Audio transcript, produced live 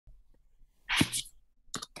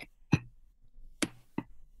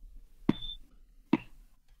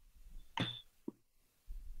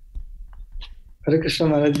Hare Krishna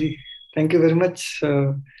Maharaji. Thank you very much.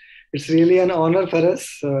 It's really an honor for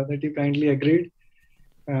us that you kindly agreed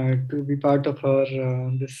to be part of our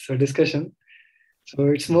this discussion. So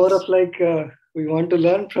it's more of like we want to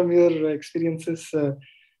learn from your experiences.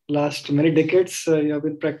 Last many decades, you have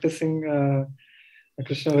been practicing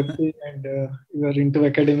Krishna Bhakti and you are into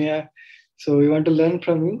academia. So we want to learn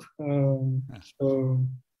from you. So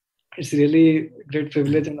it's really a great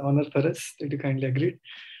privilege and honor for us that you kindly agreed.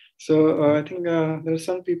 So I think there are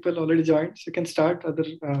some people already joined. So you can start.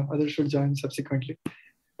 Others should join subsequently.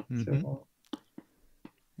 So,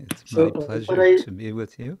 It's my pleasure to be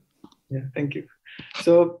with you. Yeah, thank you.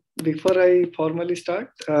 So before I formally start,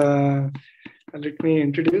 let me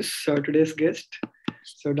introduce today's guest.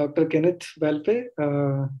 So Dr. Kenneth Valpey,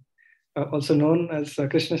 also known as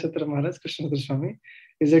Krishna Kshetra Swami,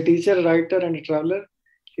 is a teacher, writer, and a traveler.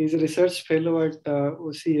 He is a research fellow at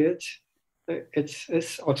OCH,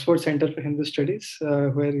 HH Oxford Center for Hindu Studies,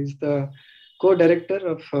 where he is the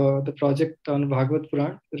co-director of the project on Bhagavad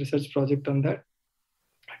Puran, the research project on that.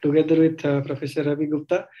 Together with Professor Ravi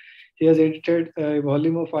Gupta, he has edited a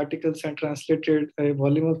volume of articles and translated a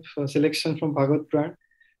volume of selection from Bhagavad Puran.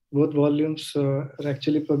 Both volumes are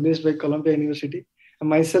actually published by Columbia University. And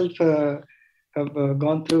myself have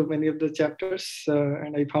gone through many of the chapters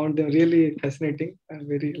and I found them really fascinating and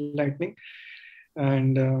very enlightening.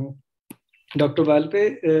 And Dr.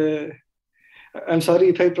 Valpey, I'm sorry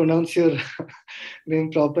if I pronounce your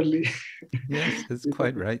name properly. Yes, it's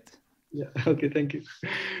quite right. Yeah, okay, thank you.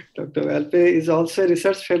 Dr. Valpey is also a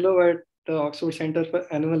research fellow at the Oxford Center for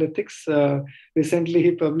Animal Ethics. Recently,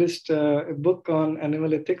 he published a book on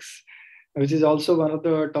animal ethics, which is also one of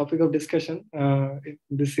the topic of discussion in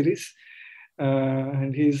this series.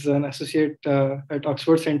 And he's an associate at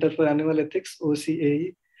Oxford Center for Animal Ethics,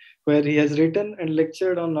 OCAE, where he has written and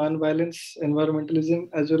lectured on nonviolence, environmentalism,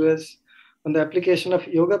 as well as on the application of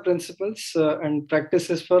yoga principles and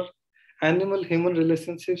practices for animal-human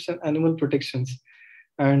relationships and animal protections.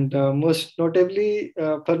 And most notably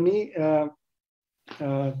for me,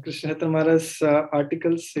 Krishna Kshetra Maharaj's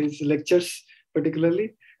articles, his lectures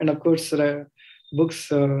particularly, and of course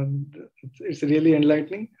books, it's really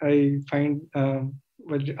enlightening. I find,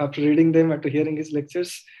 after reading them, after hearing his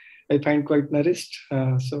lectures, I find quite nourished.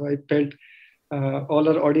 So I felt all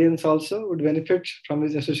our audience also would benefit from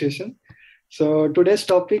his association. So today's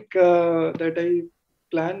topic that I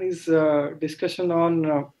plan is discussion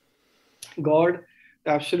on God,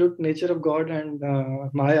 the absolute nature of God, and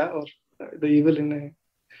Maya, or the evil in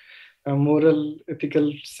a moral,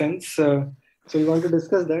 ethical sense. So we want to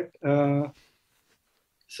discuss that.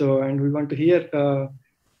 And we want to hear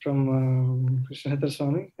from Krishna Kshetra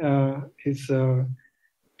Swami,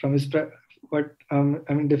 from his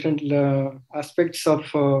different aspects of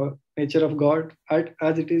nature of God,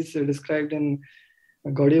 as it is described in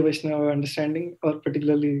Gaudiya Vaishnava understanding, or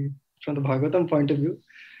particularly from the Bhagavatam point of view,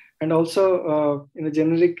 and also in a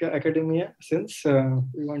generic academia sense.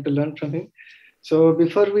 We want to learn from him. So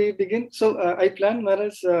before we begin, I plan,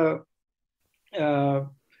 Maharaj,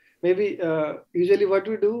 maybe usually what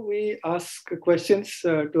we do, we ask questions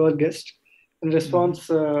to our guest. In response,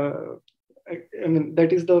 that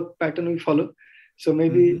is the pattern we follow. So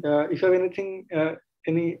maybe if you have anything,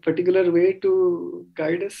 any particular way to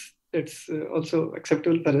guide us, that's also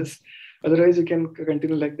acceptable for us. Otherwise, you can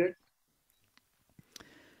continue like that.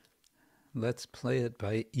 Let's play it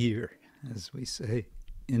by ear, as we say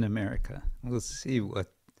in America. We'll see what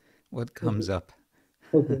comes up.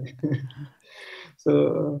 Okay.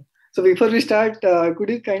 So before we start, could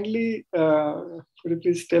you kindly, could you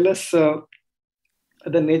please tell us the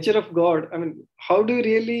nature of God? I mean, how do you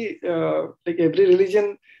really, like every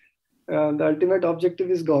religion, the ultimate objective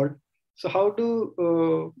is God. So how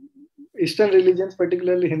do Eastern religions,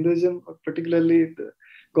 particularly Hinduism, or particularly the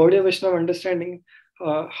Gaudiya Vaishnava understanding,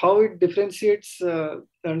 how it differentiates the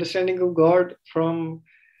understanding of God from,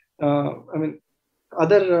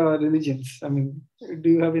 other religions? I mean, do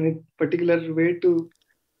you have any particular way to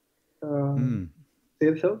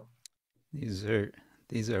say so?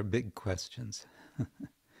 These are big questions.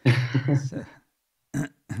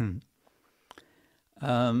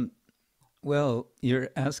 Well, you're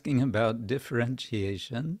asking about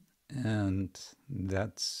differentiation, and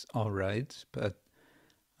that's all right, but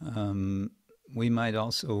we might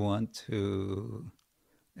also want to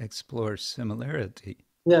explore similarity.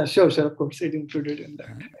 Yeah, sure, of course, it included in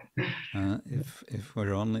that. If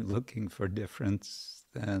we're only looking for difference,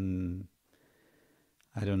 then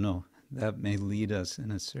I don't know, that may lead us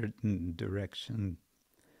in a certain direction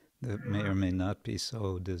that may or may not be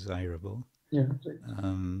so desirable. Yeah,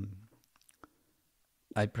 right.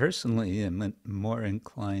 I personally am more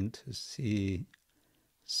inclined to see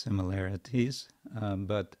similarities,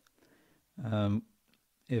 but um,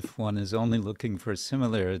 if one is only looking for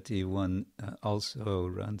similarity, one also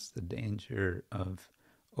runs the danger of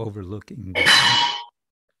overlooking difference.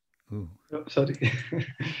 Ooh. Oh, sorry,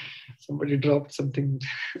 somebody dropped something.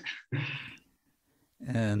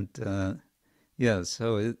 And yeah,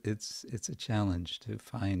 so it's a challenge to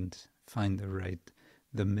find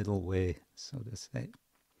the middle way, so to say.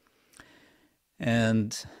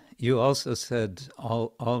 And you also said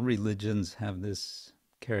all religions have this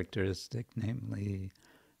characteristic, namely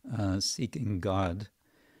seeking God,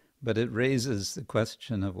 but it raises the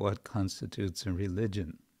question of what constitutes a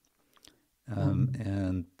religion.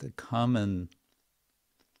 And the common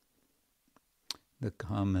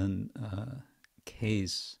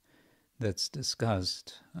case that's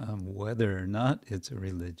discussed, whether or not it's a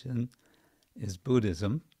religion, is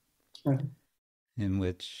Buddhism, in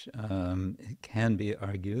which it can be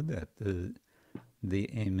argued that the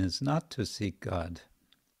aim is not to seek God,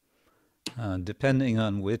 depending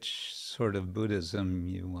on which sort of Buddhism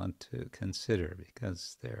you want to consider,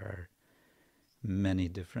 because there are many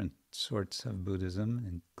different sorts of Buddhism,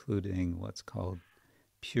 including what's called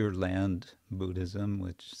Pure Land Buddhism,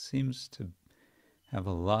 which seems to have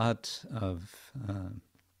a lot of,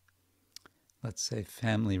 let's say,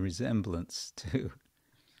 family resemblance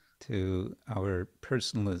to our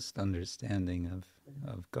personalist understanding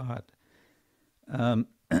of God.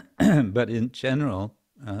 But in general,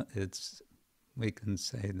 we can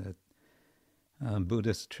say that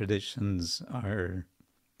Buddhist traditions are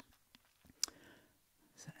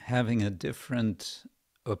having a different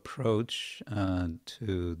approach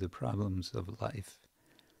to the problems of life,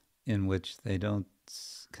 in which they don't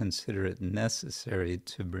consider it necessary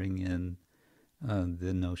to bring in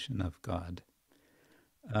the notion of God.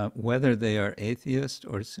 Whether they are atheist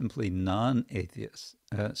or simply non-atheist,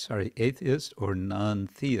 atheist or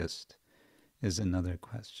non-theist is another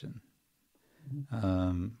question.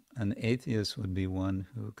 An atheist would be one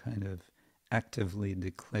who kind of actively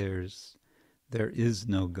declares there is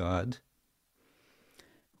no God,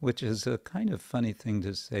 which is a kind of funny thing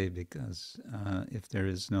to say, because if there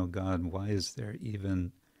is no God, why is there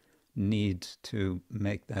even need to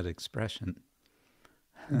make that expression?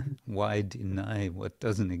 Why deny what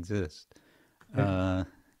doesn't exist? Why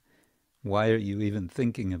are you even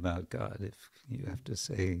thinking about God if you have to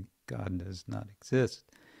say God does not exist?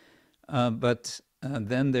 But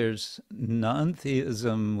then there's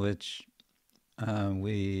non-theism, which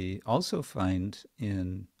we also find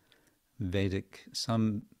in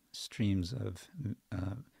some streams of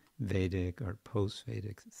Vedic or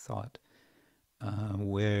post-Vedic thought,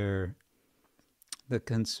 where the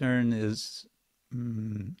concern is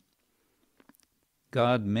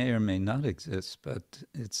God may or may not exist, but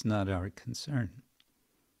it's not our concern.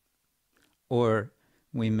 Or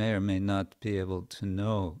we may or may not be able to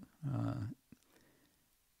know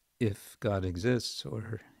if God exists,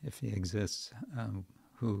 or if he exists,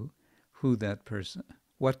 who that person,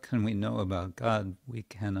 what can we know about God? We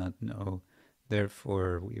cannot know,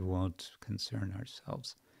 therefore we won't concern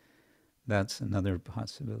ourselves. That's another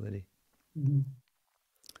possibility.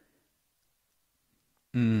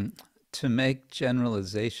 To make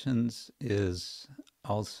generalizations is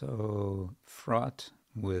also fraught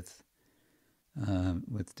with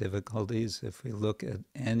difficulties. If we look at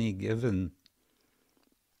any given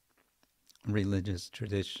religious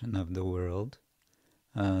tradition of the world,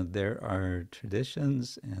 there are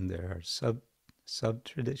traditions and there are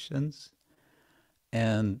sub-traditions,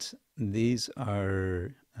 and these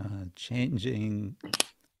are changing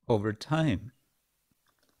over time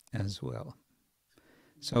as well.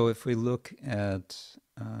 So if we look at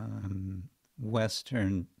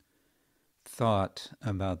Western thought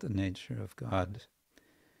about the nature of God,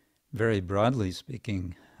 very broadly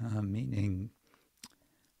speaking, meaning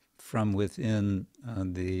from within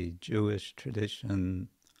the Jewish tradition,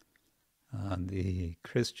 the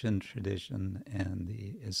Christian tradition, and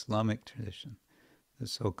the Islamic tradition, the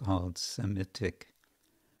so-called Semitic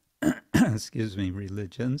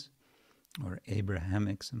religions, or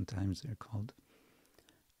Abrahamic sometimes they're called.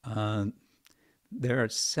 There are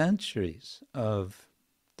centuries of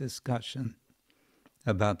discussion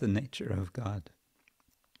about the nature of God,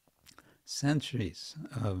 centuries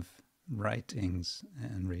of writings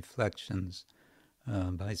and reflections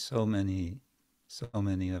by so many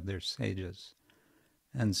of their sages.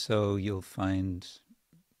 And so you'll find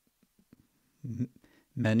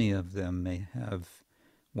many of them may have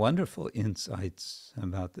wonderful insights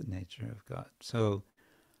about the nature of God. So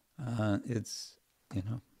it's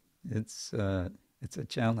a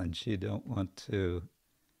challenge. You don't want to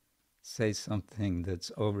say something that's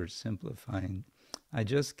oversimplifying. I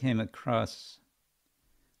just came across,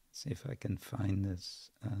 see if I can find this.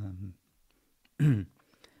 I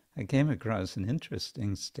came across an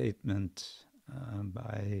interesting statement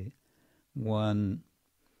by one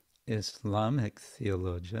Islamic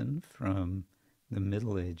theologian from the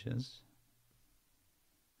Middle Ages,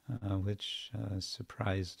 which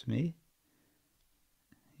surprised me.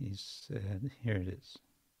 He said, here it is.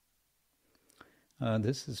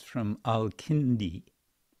 This is from Al-Kindi,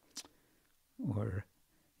 or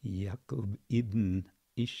Yaqub ibn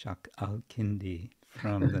Ishaq al-Kindi,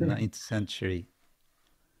 from the 9th century.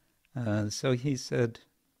 So he said,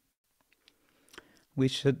 we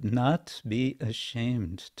should not be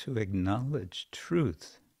ashamed to acknowledge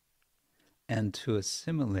truth and to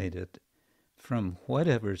assimilate it from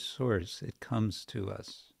whatever source it comes to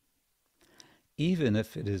us, even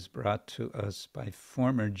if it is brought to us by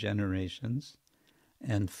former generations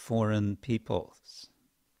and foreign peoples.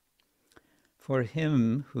 For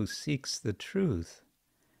him who seeks the truth,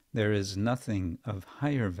 there is nothing of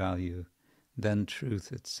higher value than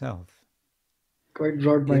truth itself. Quite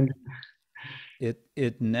broad-minded.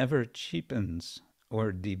 It never cheapens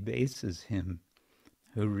or debases him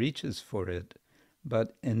who reaches for it,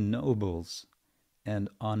 but ennobles and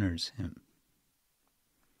honors him.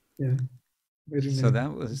 Yeah, very nice. So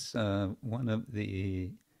that was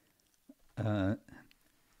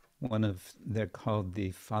they're called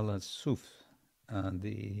the Falasuf,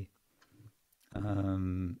 the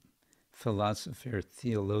philosopher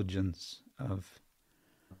theologians of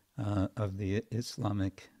the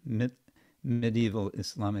Islamic medieval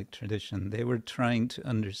Islamic tradition. They were trying to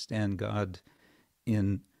understand God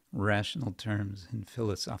in rational terms, in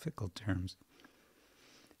philosophical terms.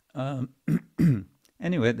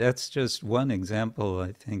 Anyway, that's just one example,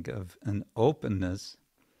 I think, of an openness.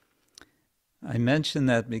 I mention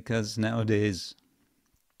that because nowadays,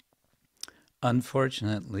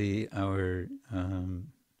 unfortunately, our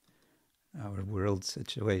world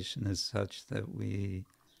situation is such that we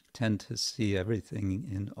tend to see everything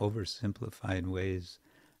in oversimplified ways,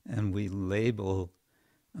 and we label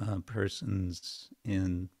persons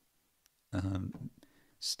in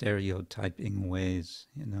stereotyping ways.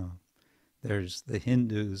 You know, there's the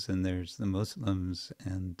Hindus and there's the Muslims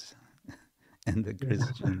and the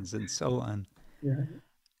Christians and so on. Yeah.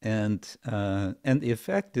 And the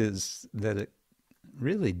effect is that it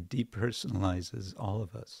really depersonalizes all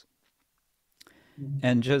of us.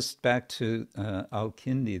 And just back to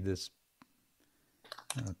Al-Kindi, this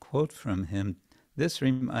quote from him, this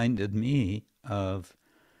reminded me of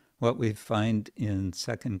what we find in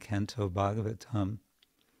second canto Bhagavatam,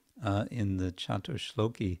 in the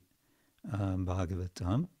Chatushloki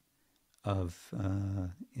Bhagavatam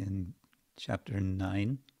in chapter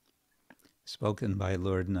 9, spoken by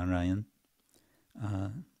Lord Narayan.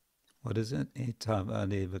 What is it? Etav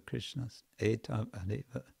adeva Krishnas. Etav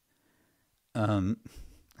adeva. I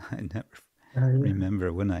never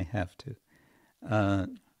remember when I have to.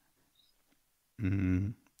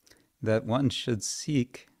 That one should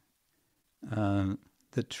seek the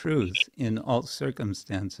truth in all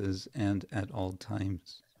circumstances and at all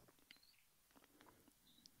times.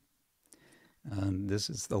 This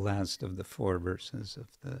is the last of the 4 verses of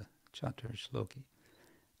the Chatur Shloki.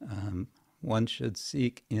 One should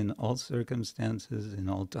seek in all circumstances, in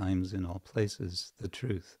all times, in all places, the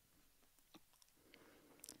truth.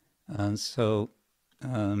 So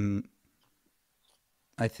I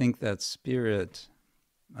think that spirit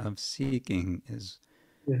of seeking is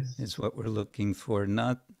what we're looking for,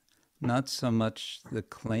 not so much the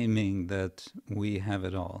claiming that we have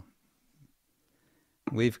it all.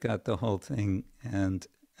 We've got the whole thing, and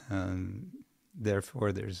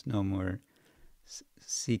therefore there's no more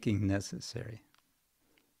seeking necessary.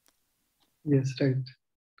 Yes, right.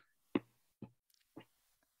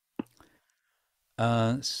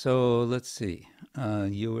 So let's see.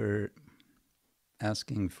 You were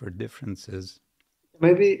asking for differences.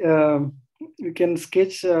 Maybe we can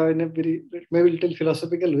sketch in a very, maybe little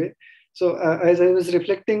philosophical way. So as I was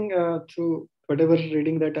reflecting through whatever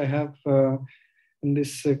reading that I have in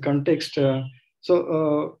this context,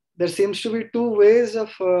 so there seems to be 2 ways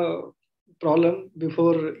of problem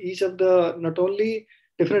before each of the, not only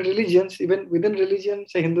different religions, even within religion,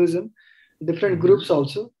 say Hinduism, different groups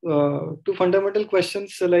also. 2 fundamental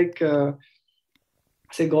questions like,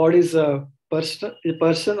 say God is a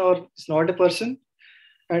person or is not a person.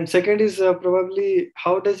 And second is probably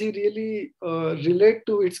how does he really relate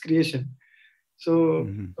to its creation. So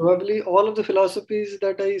probably all of the philosophies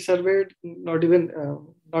that I surveyed, not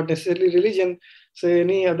necessarily religion, say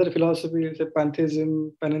any other philosophy, say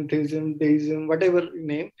pantheism, panentheism, deism, whatever you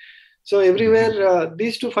name. So everywhere,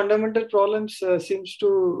 these two fundamental problems seems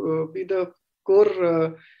to be the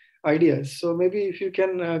core ideas. So maybe if you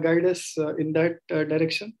can guide us in that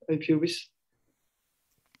direction, if you wish.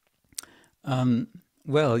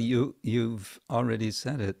 Well, you've already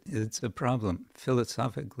said it. It's a problem.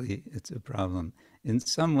 Philosophically, it's a problem. In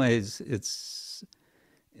some ways, it's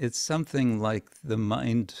something like the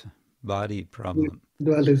mind-body problem.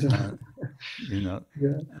 Dualism. You know,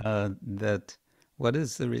 Yeah. that what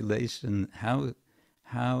is the relation? How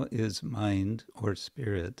is mind or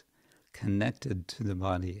spirit connected to the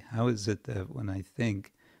body? How is it that when I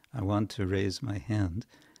think I want to raise my hand,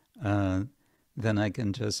 then I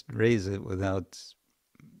can just raise it without,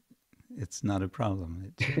 it's not a problem.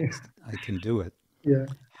 It just, I can do it. Yeah.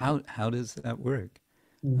 How does that work?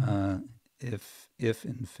 If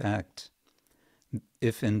in fact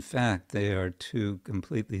they are two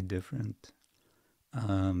completely different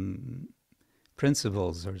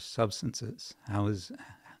principles or substances, how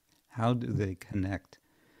do they connect?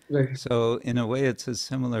 Right. So in a way, it's a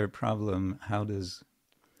similar problem.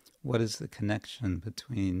 What is the connection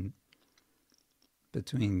between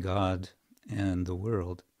God and the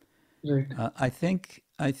world? Right. I think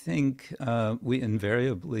we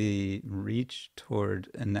invariably reach toward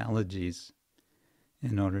analogies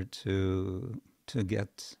in order to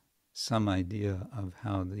get some idea of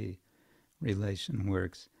how the relation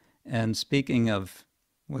works. And speaking of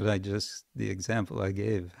the example I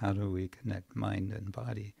gave, how do we connect mind and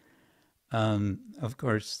body? Of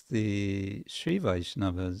course, the Sri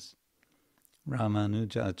Vaishnavas,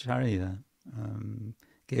 Ramanujacharya,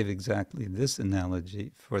 gave exactly this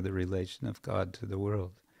analogy for the relation of God to the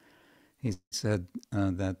world. He said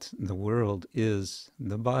that the world is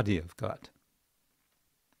the body of God.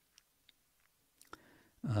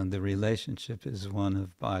 The relationship is one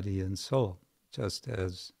of body and soul, just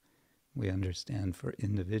as we understand for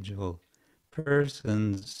individual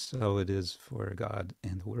persons, so it is for God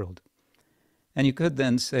and the world. And you could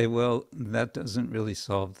then say, well, that doesn't really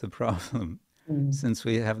solve the problem, since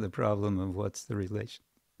we have the problem of what's the relation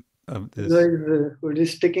of this. We're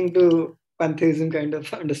just sticking to pantheism kind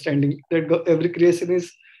of understanding that every creation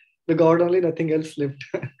is the God only, nothing else left.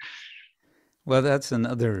 Well, that's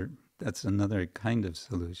another kind of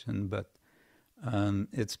solution, but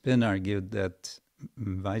it's been argued that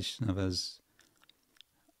Vaishnavas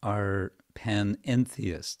are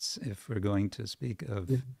panentheists, if we're going to speak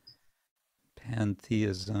of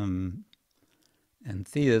pantheism and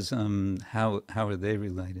theism. How are they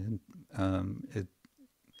related?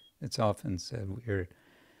 It's often said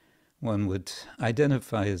one would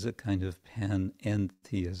identify as a kind of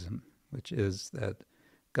panentheism, which is that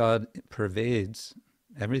God pervades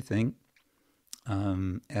everything,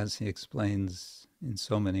 as he explains in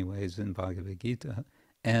so many ways in Bhagavad Gita,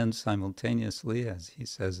 and simultaneously, as he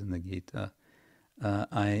says in the Gita,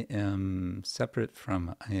 I am I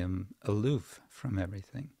am aloof from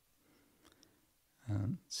everything.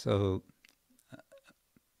 So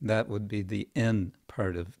that would be the N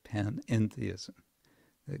part of panentheism,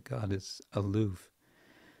 that God is aloof.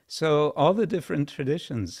 So all the different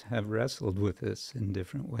traditions have wrestled with this in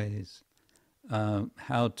different ways,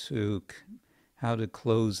 how to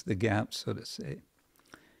close the gap, so to say.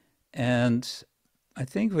 And I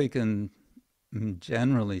think we can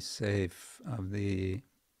generally say of the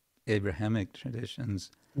Abrahamic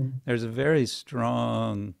traditions, there's a very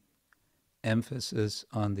strong emphasis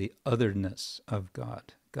on the otherness of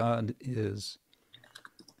God. God is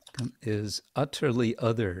utterly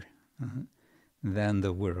other than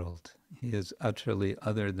the world. He is utterly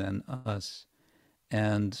other than us.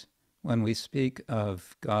 And when we speak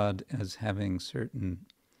of God as having certain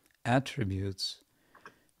attributes,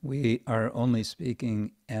 we are only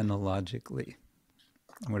speaking analogically.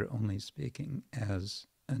 We're only speaking as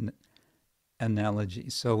an analogy.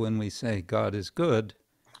 So when we say God is good,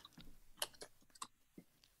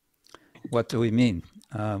 what do we mean?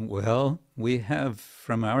 Well, we have,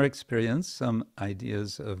 from our experience, some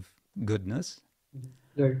ideas of goodness.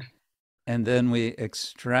 Right. And then we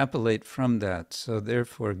extrapolate from that. So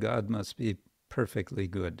therefore, God must be perfectly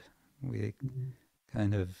good. We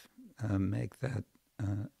kind of make that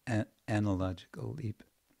analogical leap.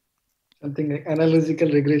 Something like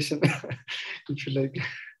analogical regression, if you like.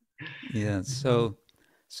 Yeah. So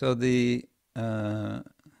the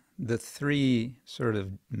three sort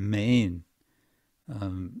of main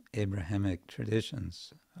Abrahamic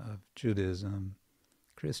traditions of Judaism,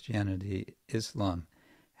 Christianity, Islam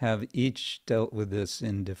have each dealt with this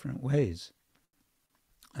in different ways.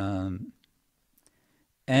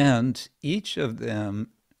 And each of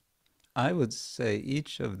them, I would say,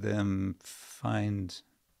 find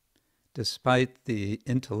despite the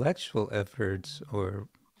intellectual efforts or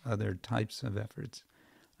other types of efforts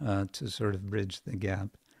to sort of bridge the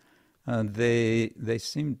gap, they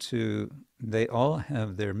seem to, they all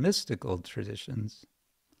have their mystical traditions,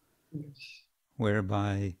 Yes.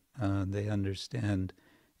 whereby they understand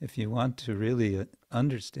if you want to really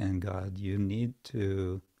understand God, you need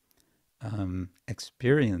to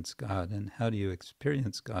experience God. And how do you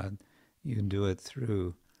experience God? You do it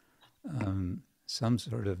through some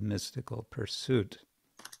sort of mystical pursuit.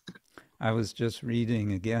 I was just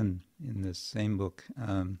reading again in this same book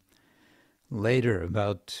later,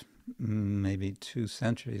 about maybe 2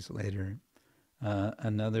 centuries later,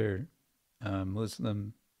 another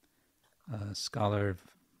Muslim scholar,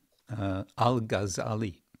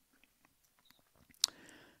 Al-Ghazali,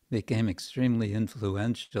 became extremely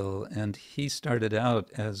influential, and he started out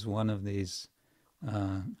as one of these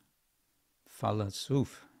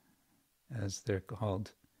falasuf, as they're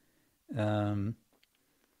called,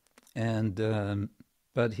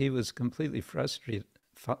 but he was completely frustrated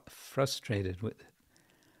with it.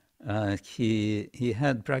 He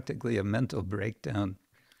had practically a mental breakdown.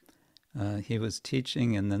 He was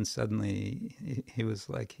teaching, and then suddenly he was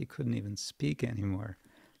like he couldn't even speak anymore,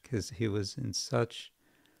 because he was in such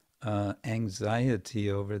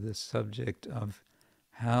anxiety over the subject of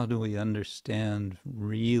how do we understand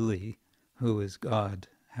really who is God?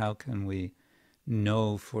 How can we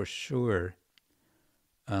know for sure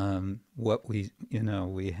what we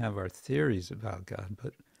have our theories about God,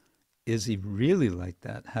 but is he really like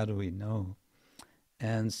that? How do we know?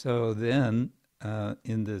 And so then,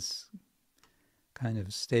 in this kind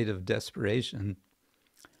of state of desperation,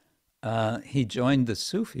 he joined the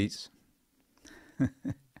Sufis.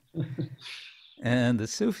 And the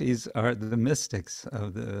Sufis are the mystics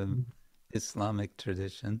of the Islamic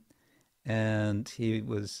tradition. And he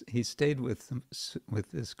stayed with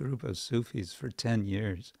this group of Sufis for 10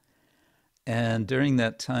 years. And during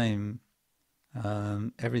that time,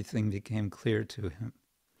 everything became clear to him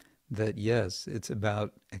that, yes, it's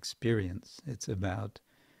about experience. It's about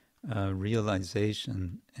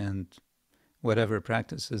realization, and whatever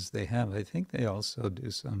practices they have. I think they also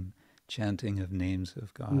do some chanting of names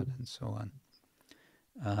of God and so on.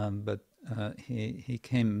 But he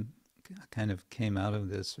came out of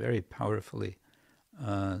this very powerfully,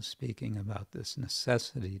 speaking about this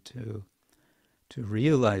necessity to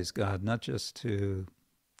realize God, not just to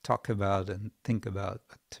talk about and think about,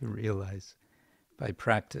 but to realize by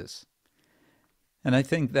practice. And I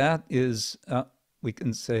think that is, we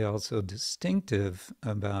can say, also distinctive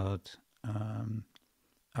about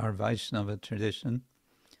our Vaishnava tradition,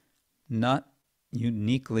 not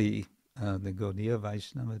uniquely the Gaudiya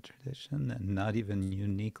Vaishnava tradition, and not even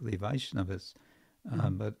uniquely Vaishnavas,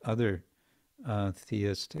 but other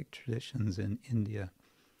theistic traditions in India,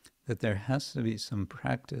 that there has to be some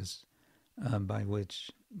practice by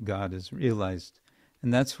which God is realized.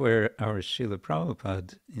 And that's where our Srila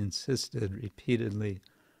Prabhupada insisted repeatedly.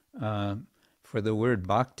 For the word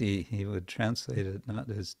bhakti, he would translate it not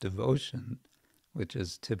as devotion, which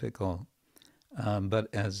is typical, but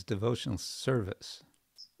as devotional service.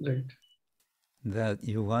 Right. That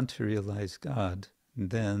you want to realize God,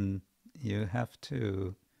 then you have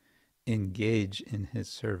to engage in his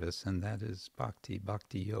service, and that is bhakti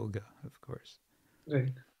yoga, of course.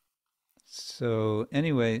 Right. So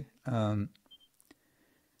anyway,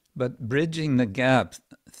 but bridging the gap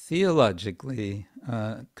theologically,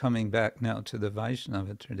 coming back now to the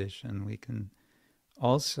Vaishnava tradition, we can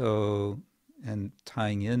also, and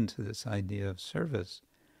tying into this idea of service,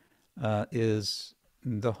 is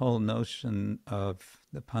the whole notion of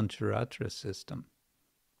the Pancharatra system.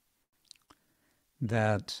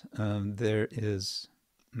 That there is,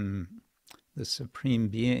 the Supreme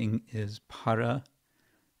Being is Para,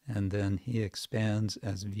 and then he expands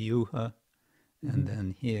as Vyuha, and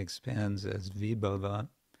then he expands as Vibhava.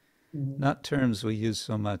 Not terms we use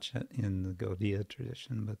so much in the Gaudiya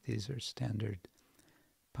tradition, but these are standard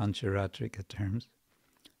Pancharatrika terms.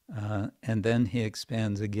 And then he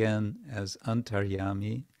expands again as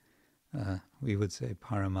Antaryami, we would say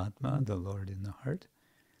Paramatma, the Lord in the heart.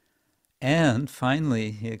 And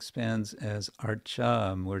finally, he expands as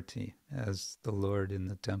Archa Murti, as the Lord in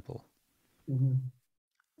the temple.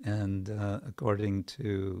 And according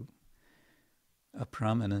to a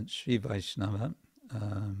prominent Sri Vaishnava,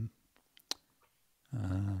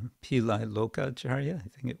 Pillai Lokacharya, I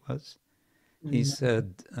think it was, he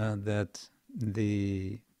said that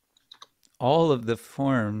all of the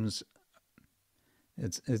forms,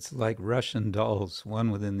 it's like Russian dolls,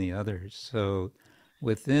 one within the other. So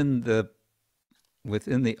within the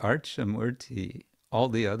Archamurti, all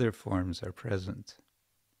the other forms are present.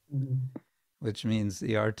 which means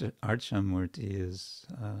the Archamurti is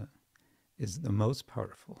the most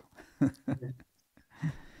powerful.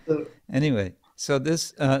 So, Anyway, so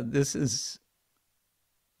this is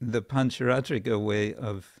the Pancharatrika way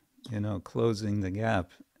of closing the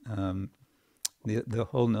gap. The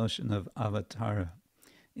whole notion of avatara.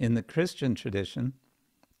 In the Christian tradition,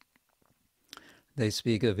 they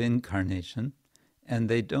speak of incarnation, and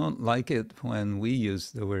they don't like it when we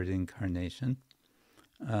use the word incarnation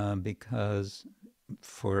because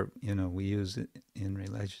we use it in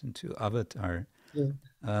relation to avatar.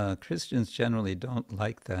 yeah. Christians generally don't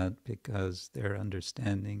like that because their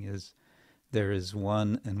understanding is there is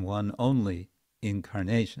one and one only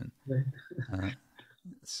incarnation. Right.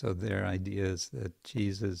 So their idea is that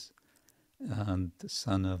Jesus, the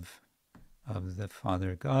Son of the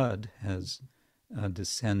Father God, has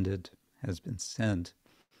descended, has been sent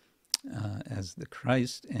as the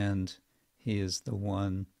Christ, and he is the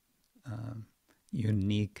one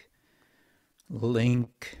unique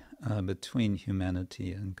link between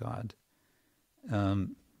humanity and God.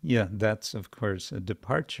 That's of course a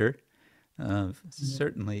departure,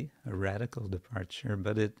 certainly a radical departure,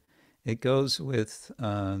 but it goes with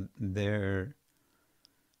their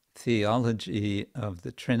theology of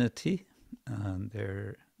the Trinity.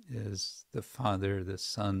 There is the Father, the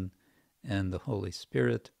Son, and the Holy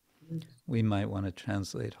Spirit. We might want to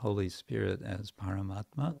translate Holy Spirit as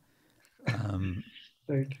Paramatma.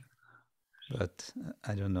 Right. But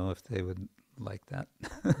I don't know if they would like that.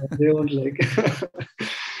 They won't like.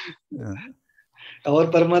 Our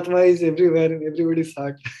Paramatma is everywhere in everybody's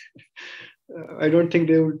heart. I don't think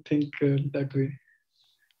they would think that way.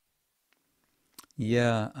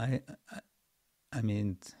 Yeah, I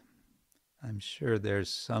mean, I'm sure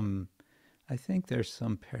I think there's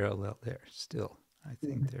some parallel there still. I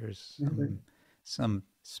think there's some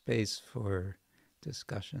space for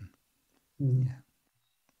discussion.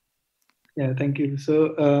 Yeah, thank you.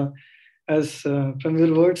 So, as from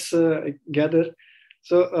your words, I gather,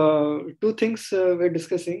 so two things we're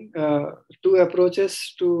discussing, two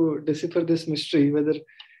approaches to decipher this mystery, whether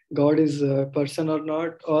God is a person or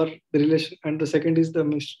not, or the relation, and the second is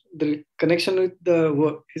the connection with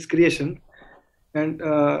His creation. And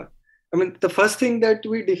I mean, the first thing that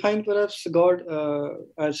we define perhaps God,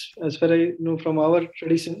 as far I know from our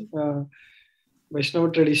tradition,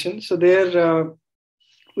 Vaishnava tradition. So there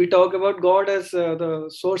we talk about God as the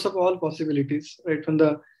source of all possibilities, right from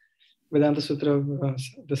the Vedanta Sutra,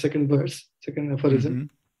 the second verse, second aphorism. Mm-hmm.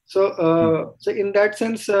 So in that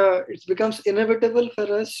sense, it becomes inevitable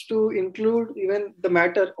for us to include even the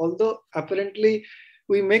matter, although apparently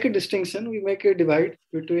we make a distinction, we make a divide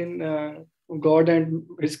between God and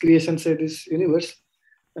His creation, say this universe.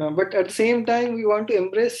 But at the same time, we want to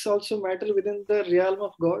embrace also matter within the realm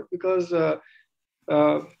of God because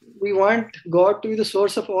we want God to be the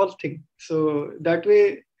source of all things. So that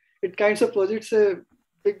way, it kind of posits a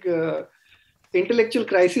big intellectual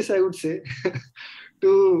crisis, I would say,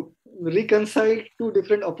 to reconcile two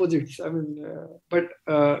different opposites. I mean,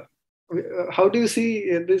 how do you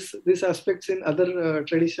see these aspects in other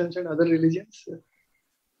traditions and other religions?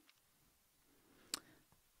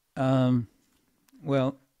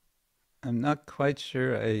 Well, I'm not quite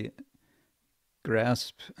sure I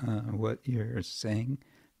grasp what you're saying,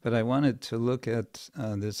 but I wanted to look at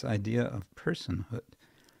this idea of personhood.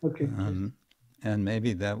 Okay. And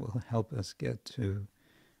maybe that will help us get to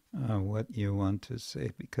what you want to say,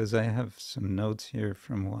 because I have some notes here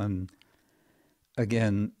from one,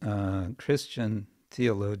 again, Christian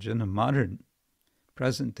theologian, a modern,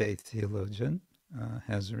 present-day theologian,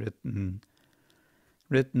 has written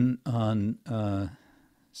on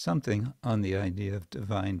something on the idea of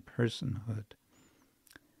divine personhood.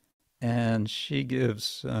 And she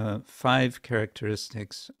gives 5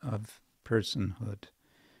 characteristics of personhood,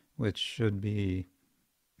 which should be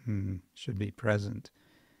present.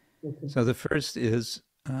 Okay. So the first is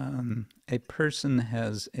a person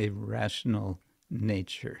has a rational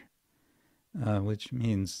nature, which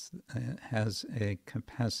means has a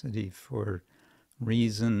capacity for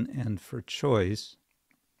reason and for choice.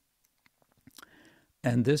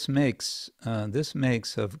 And this makes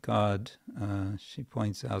of God, she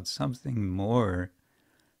points out, something more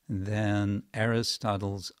than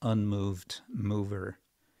Aristotle's unmoved mover.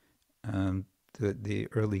 The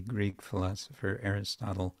early Greek philosopher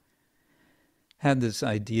Aristotle had this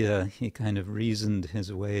idea. He kind of reasoned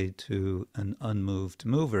his way to an unmoved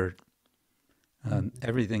mover.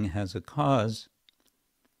 Everything has a cause,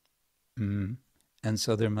 and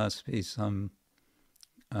so there must be some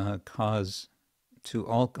cause to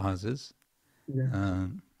all causes. Yeah.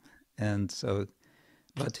 And so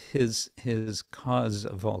but his cause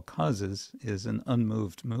of all causes is an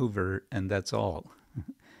unmoved mover, and that's all.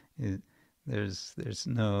 It, there's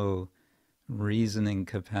no reasoning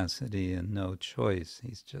capacity and no choice.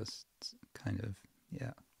 He's just kind of,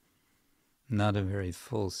 yeah, not a very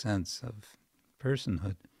full sense of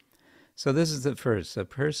personhood. So this is the first. A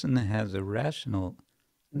person has a rational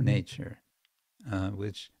nature,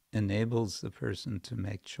 which enables the person to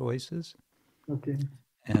make choices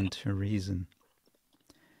and to reason.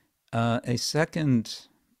 A second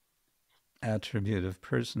attribute of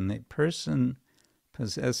person, a person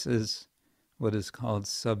possesses what is called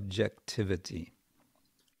subjectivity.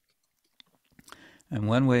 And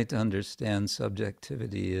one way to understand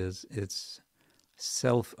subjectivity is its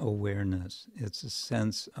self-awareness. It's a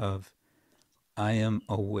sense of, I am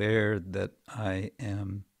aware that I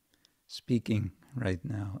am speaking right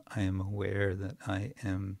now. I am aware that I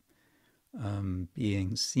am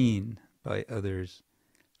being seen by others,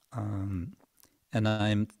 and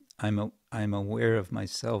I'm aware of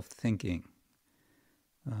myself thinking.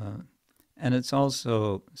 And it's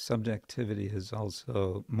also, subjectivity is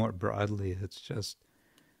also, more broadly, it's just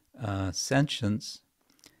sentience.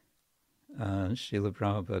 Srila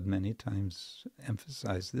Prabhupada many times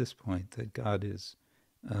emphasized this point, that God is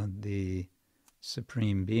the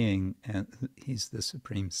supreme being, and he's the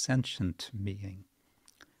supreme sentient being,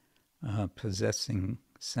 possessing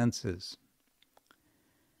senses.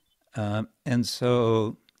 And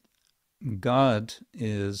so God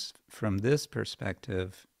is, from this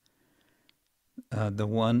perspective, the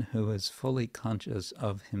one who is fully conscious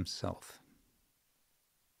of himself.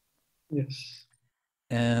 Yes.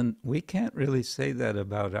 And we can't really say that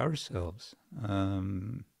about ourselves.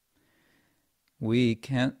 We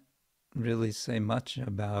can't really say much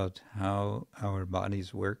about how our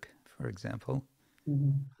bodies work, for example.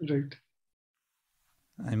 Right.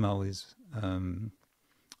 I'm always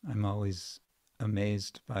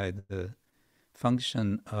amazed by the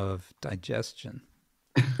function of digestion.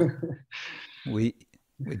 We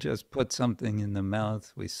just put something in the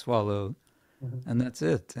mouth, we swallow, and that's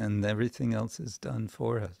it. And everything else is done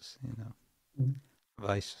for us, you know.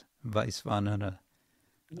 Vaisvanara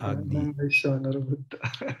Agni.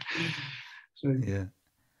 Yeah.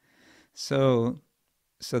 So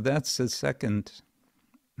that's the second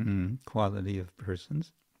quality of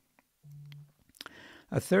persons.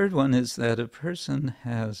 A third one is that a person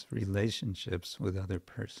has relationships with other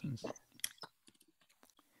persons.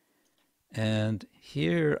 And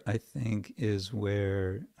here, I think, is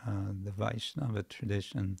where the Vaishnava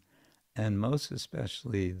tradition, and most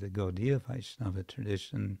especially the Gaudiya Vaishnava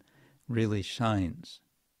tradition, really shines.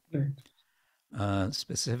 Right.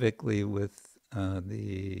 Specifically with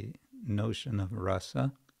the notion of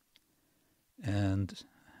rasa and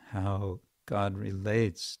how God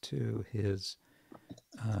relates to his,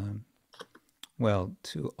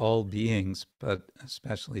 to all beings, but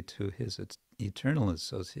especially to his eternal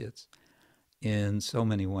associates, in so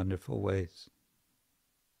many wonderful ways.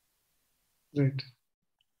 Right.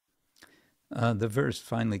 The verse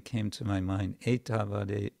finally came to my mind,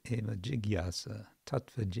 etavade eva jigyasa,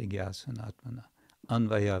 tattva jigyasanatmana,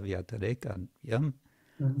 anvaya vyatarekad yam,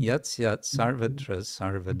 yat sarvatra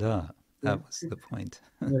sarvada. That was the point,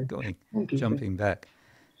 jumping back.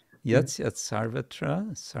 Yat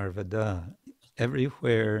sarvatra sarvada,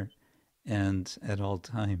 everywhere and at all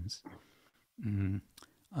times.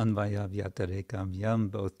 Anvaya vyatarekam yam,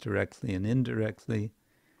 both directly and indirectly.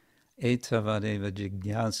 Etavadeva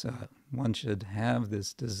jigyasa, one should have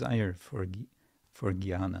this desire for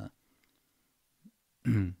jnana.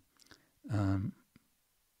 To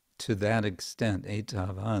that extent,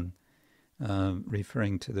 etavan,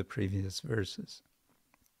 referring to the previous verses.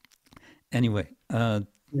 Anyway, thank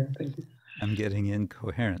you. I'm getting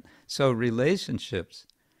incoherent. So relationships,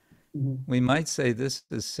 we might say this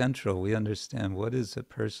is central. We understand what is a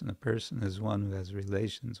person. A person is one who has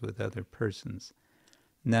relations with other persons.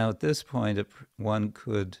 Now, at this point, one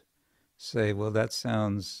could say, well, that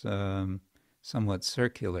sounds somewhat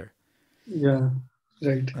circular. Yeah,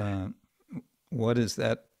 right. What is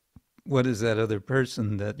that? What is that other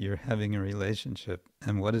person that you're having a relationship?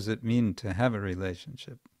 And what does it mean to have a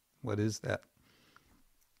relationship? What is that?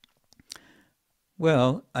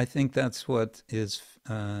 Well, I think that's what is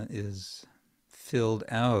filled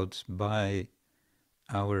out by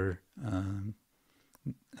our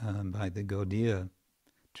by the Gaudiya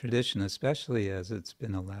tradition, especially as it's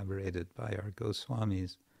been elaborated by our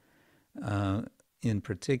Goswamis, in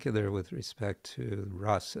particular with respect to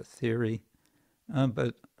rasa theory,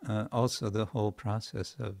 but also the whole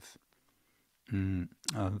process of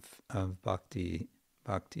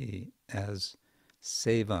bhakti as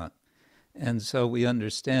seva. And so we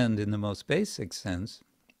understand in the most basic sense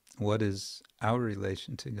what is our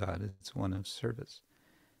relation to God. It's one of service.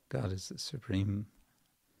 God is the supreme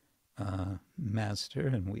master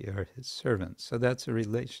and we are his servants. So that's a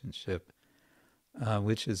relationship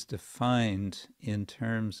which is defined in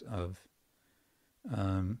terms of,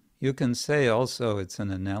 you can say also it's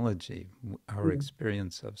an analogy. Our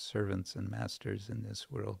experience of servants and masters in this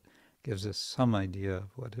world gives us some idea of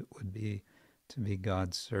what it would be to be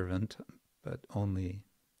God's servant, but only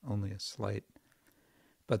a slight.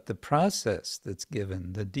 But the process that's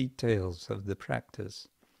given, the details of the practice,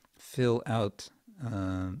 fill out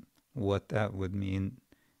what that would mean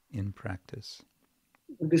in practice.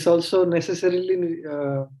 This also necessarily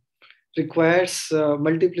requires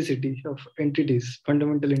multiplicity of entities,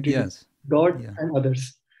 fundamental entities, Yes. God Yeah. and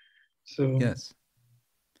others. So Yes.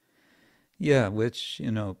 Yeah, which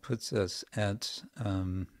puts us at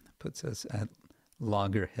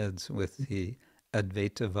loggerheads with the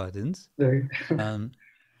Advaitavadins. right.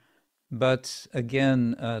 But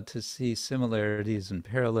again, to see similarities and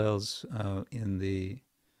parallels in the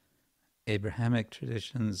Abrahamic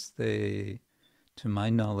traditions, they, to my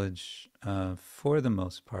knowledge, for the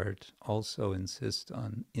most part, also insist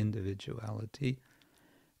on individuality.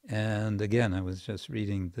 And again, I was just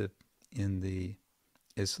reading in the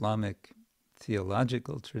Islamic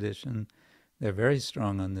theological tradition, they're very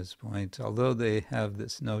strong on this point, although they have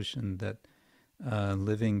this notion that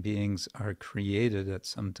living beings are created at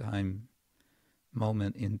some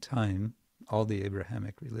moment in time. All the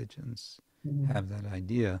Abrahamic religions have that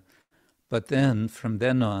idea. But then, from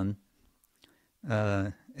then on,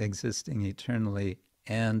 existing eternally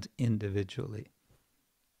and individually.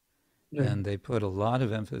 Right. And they put a lot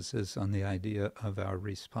of emphasis on the idea of our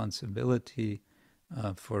responsibility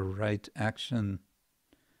for right action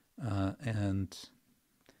and,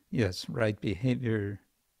 yes, right behavior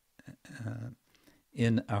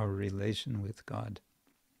in our relation with God.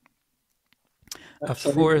 A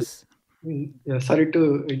fourth... Sorry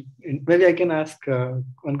to... Maybe I can ask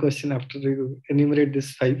one question after you enumerate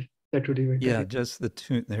this 5. That would be better. Yeah, just the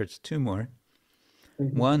 2. There's 2 more.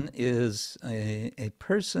 One is a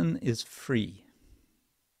person is free.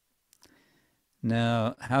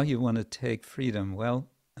 Now, how you want to take freedom? Well,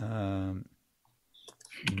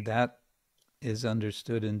 that is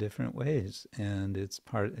understood in different ways, and it's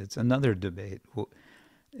another debate.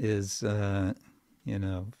 Is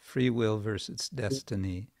free will versus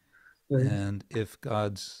destiny, and if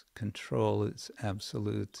God's control is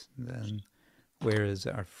absolute, then where is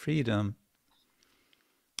our freedom?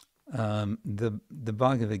 The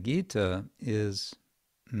Bhagavad Gita is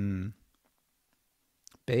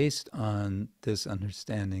based on this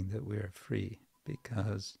understanding that we are free,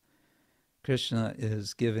 because Krishna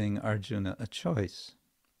is giving Arjuna a choice.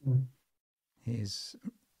 He's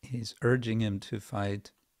urging him to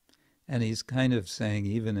fight, and he's kind of saying,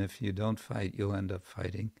 even if you don't fight, you'll end up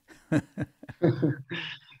fighting.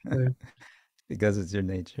 Because it's your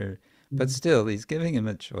nature. But still, he's giving him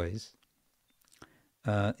a choice,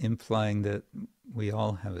 implying that we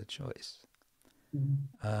all have a choice.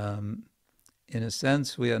 In a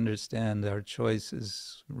sense, we understand our choice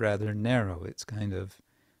is rather narrow. It's kind of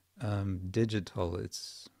digital.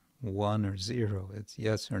 It's 1 or 0. It's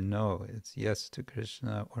yes or no. It's yes to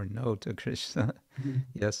Krishna or no to Krishna,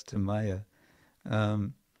 yes to Maya.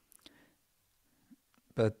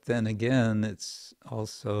 But then again, it's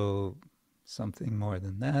also something more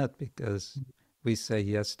than that, because we say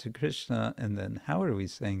yes to Krishna, and then how are we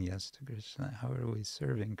saying yes to Krishna? How are we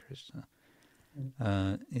serving Krishna?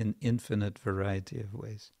 In infinite variety of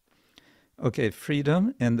ways. Okay,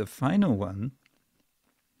 freedom. And the final one,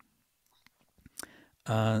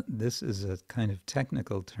 this is a kind of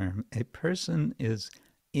technical term. A person is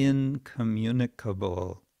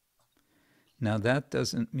incommunicable. Now, that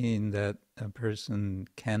doesn't mean that a person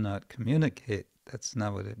cannot communicate. That's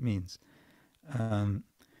not what it means.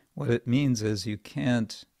 What it means is you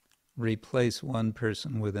can't replace one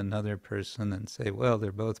person with another person and say, well,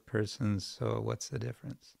 they're both persons, so what's the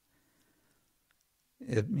difference?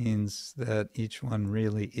 It means that each one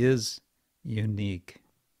really is unique.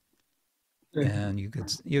 And you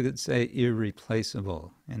could say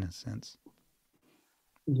irreplaceable, in a sense.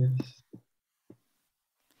 Yes.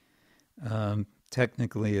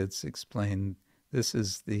 Technically, it's explained, this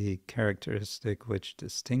is the characteristic which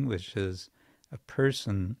distinguishes a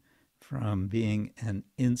person from being an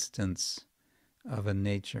instance of a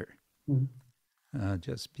nature,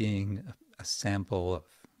 just being a sample of,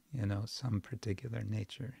 some particular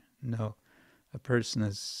nature. No, a person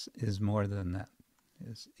is more than that,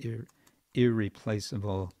 is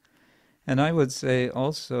irreplaceable. And I would say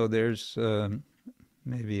also there's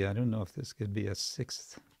maybe, I don't know if this could be a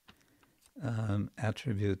sixth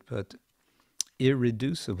attribute, but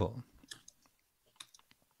irreducible.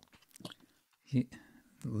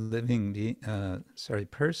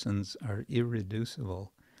 Persons are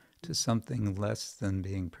irreducible to something less than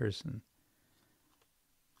being person.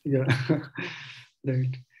 Yeah,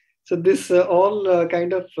 right. So this all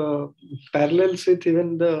kind of parallels with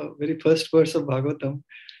even the very first verse of Bhagavatam,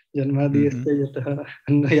 Janmadiyasya yataha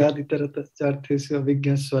annayaditaratasarthesya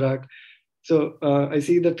vigya swarat. So I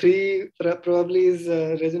see the tree probably is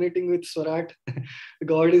resonating with swarat.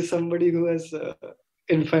 God is somebody who has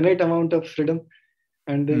infinite amount of freedom,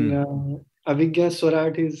 and then avigya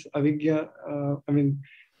swarat is avigya.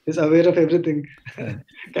 Is aware of everything,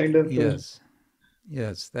 kind of. Yes,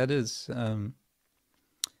 that is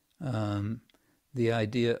the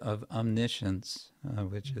idea of omniscience,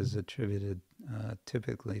 which is attributed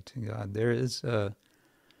typically to God. There is,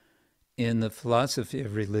 in the philosophy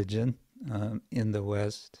of religion in the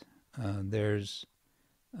West, there's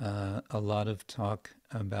a lot of talk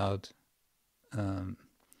about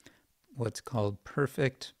what's called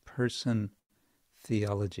perfect person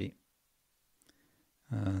theology,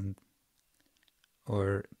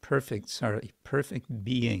 or perfect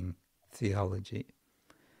being theology.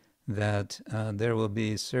 That there will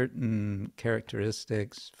be certain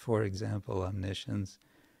characteristics, for example, omniscience,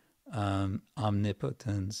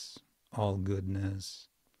 omnipotence, all goodness,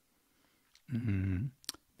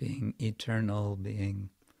 being eternal, being...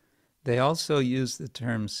 They also use the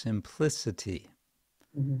term simplicity.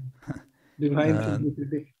 Divine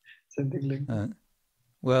simplicity, something like that.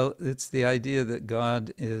 Well, it's the idea that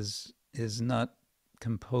God is not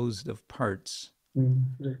composed of parts,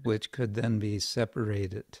 Right. which could then be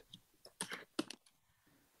separated.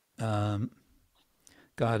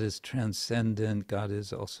 God is transcendent, God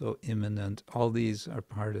is also immanent. All these are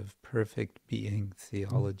part of perfect being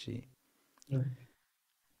theology. Right.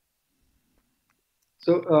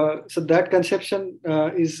 So, so that conception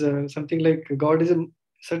is something like God is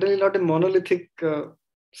certainly not a monolithic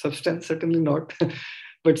substance, certainly not.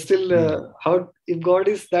 But still, how, if God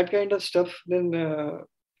is that kind of stuff, then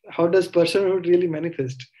how does personhood really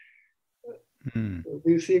manifest? Do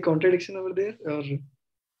you see a contradiction over there, or?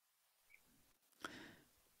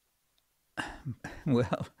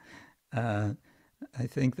 Well, I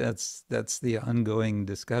think that's the ongoing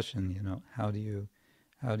discussion. You know, how do you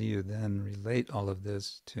then relate all of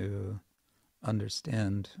this to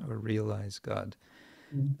understand or realize God?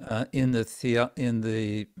 In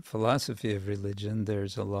the philosophy of religion,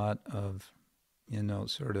 there's a lot of,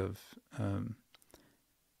 sort of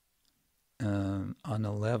on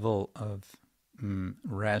a level of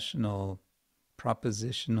rational,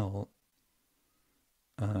 propositional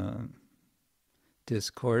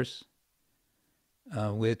discourse,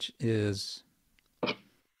 which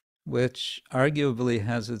arguably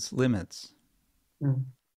has its limits.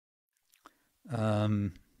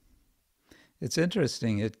 It's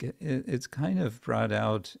interesting. It's kind of brought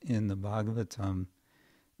out in the Bhagavatam.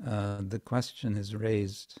 The question is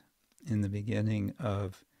raised in the beginning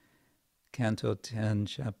of Canto 10,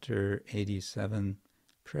 Chapter 87,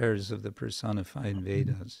 Prayers of the Personified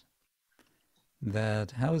Vedas.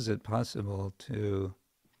 That how is it possible to,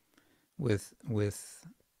 with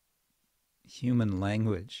human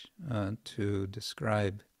language, to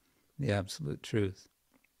describe the absolute truth?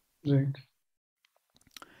 Right.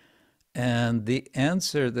 And the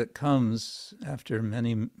answer that comes after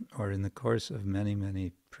many, or in the course of many,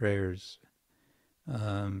 many prayers,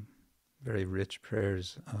 very rich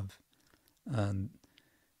prayers of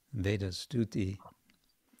Veda Stuti,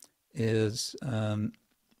 is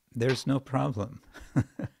there's no problem.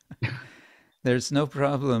 There's no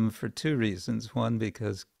problem for two reasons. One,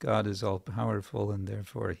 because God is all-powerful, and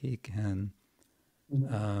therefore He can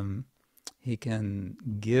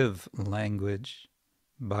give language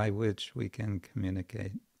by which we can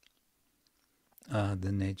communicate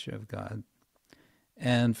the nature of God.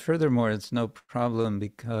 And furthermore, it's no problem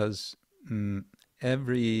because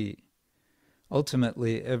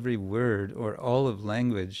ultimately every word or all of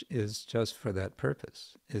language is just for that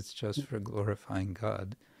purpose. It's just for glorifying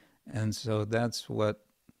God. And so that's what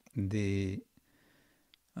the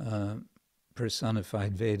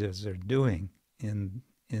personified Vedas are doing in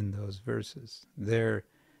those verses. They're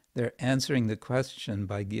answering the question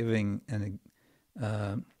by giving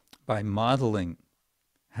by modeling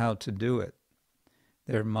how to do it.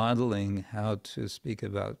 They're modeling how to speak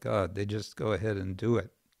about God. They just go ahead and do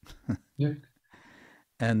it. Yeah.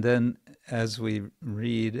 And then as we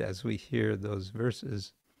read, as we hear those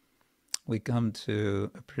verses, we come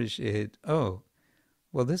to appreciate, oh,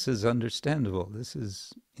 well, this is understandable. This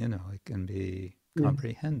is, it can be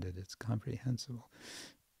comprehended, it's comprehensible.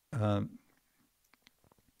 Um,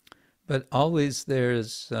 but always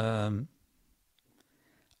there's a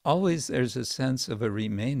sense of a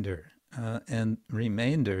remainder. And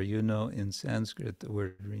remainder, in Sanskrit, the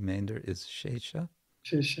word remainder is shesha.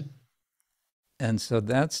 Shesha. And so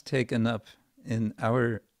that's taken up in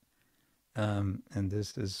our, and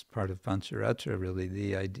this is part of Pancharatra really,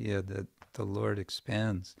 the idea that the Lord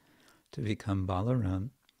expands to become Balaram.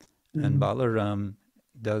 And Balaram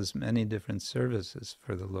does many different services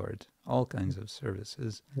for the Lord, all kinds of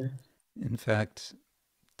services. In fact,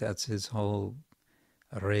 that's his whole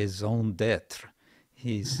raison d'etre.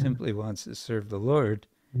 He simply wants to serve the Lord.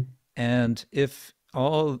 And if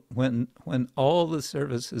when all the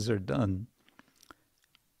services are done,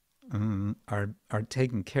 are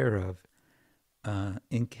taken care of,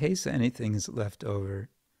 in case anything is left over,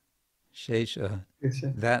 Shesha,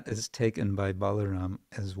 that is taken by Balaram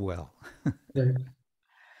as well.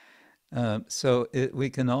 So we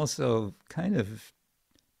can also kind of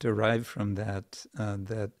derive from that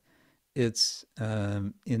that it's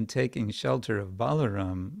in taking shelter of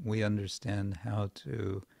Balaram, we understand how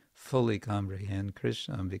to fully comprehend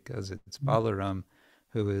Krishna, because it's Balaram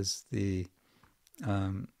who is the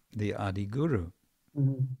Adi Guru.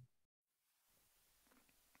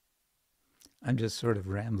 I'm just sort of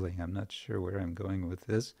rambling. I'm not sure where I'm going with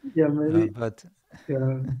this. Yeah, maybe. But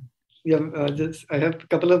just I have a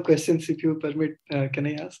couple of questions, if you permit. Can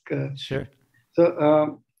I ask? Sure.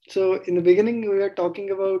 So in the beginning, we were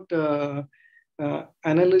talking about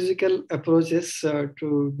analogical approaches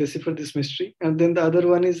to decipher this mystery, and then the other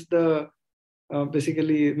one is the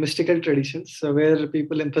basically mystical traditions, where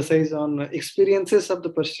people emphasize on experiences of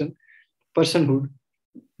the personhood.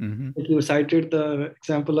 Like you cited the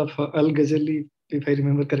example of Al-Ghazali, if I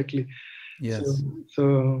remember correctly. Yes.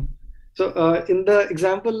 So in the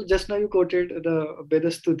example just now you quoted the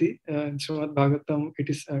Vedastuti in Srimad Bhagavatam, it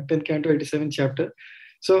is 10th canto, 87th chapter.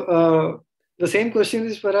 So the same question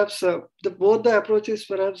is perhaps both the approaches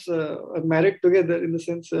perhaps are married together in the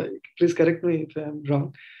sense. Please correct me if I am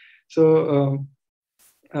wrong. So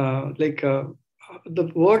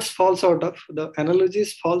the words fall short of, the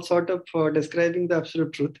analogies fall short of for describing the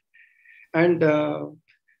absolute truth, and the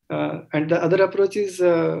other approach is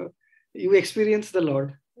you experience the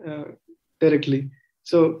Lord directly.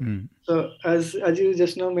 So as you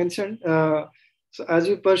just now mentioned, so as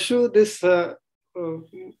you pursue this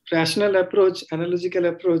rational approach, analogical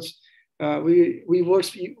approach, we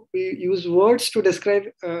use words to describe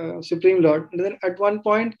Supreme Lord, and then at one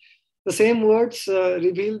point the same words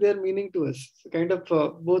reveal their meaning to us. So kind of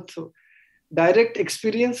both direct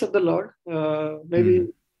experience of the Lord. Maybe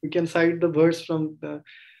we can cite the verse from the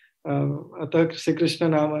Atak Sri Krishna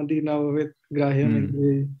Namadi Navavet Grahyam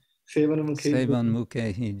Indri Sevan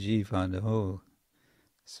Mukhe hi jivado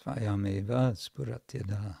svayameva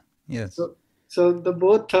spuratyada. Yes. So the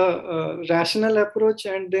both rational approach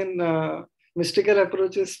and then mystical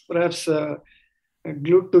approaches perhaps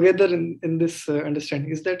glued together in this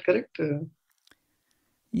understanding. Is that correct?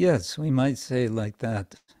 Yes, we might say like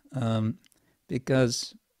that,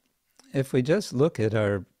 because if we just look at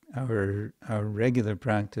our regular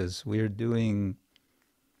practice, we're doing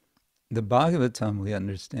the Bhagavatam. We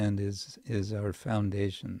understand is our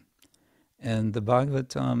foundation, and the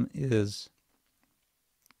Bhagavatam is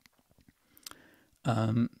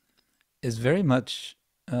very much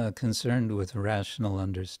concerned with rational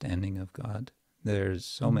understanding of God. There's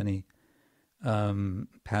so many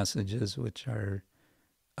passages which are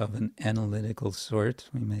of an analytical sort,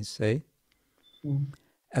 we may say.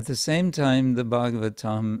 At the same time, the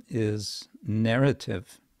Bhagavatam is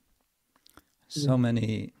narrative. So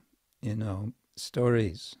many,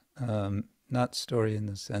 stories, not story in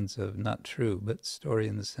the sense of not true, but story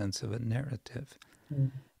in the sense of a narrative.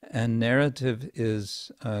 And narrative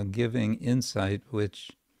is giving insight which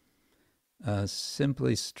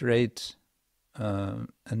simply straight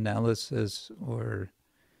analysis or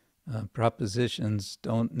propositions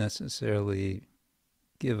don't necessarily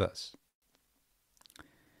give us.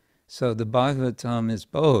 So the Bhagavatam is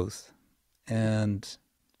both, and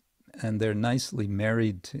they're nicely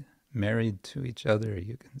married to each other,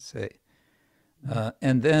 you can say.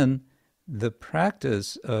 And then the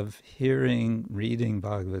practice of reading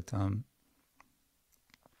Bhagavatam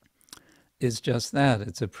is just that.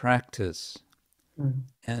 It's a practice.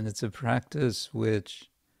 And it's a practice which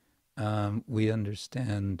we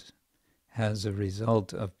understand has a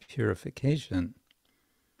result of purification.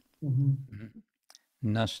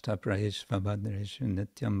 Nashta prayeshvabhadreshu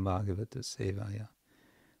nityam bhagavata sevaya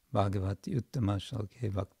bhagavati uttama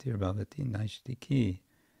shalke bhaktir bhavati naishtiki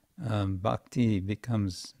bhakti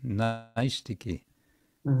becomes naishtiki,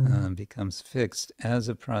 becomes fixed as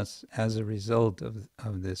a result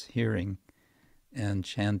of this hearing and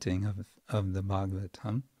chanting of the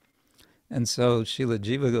Bhagavatam. And so Srila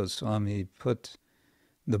Jiva Goswami put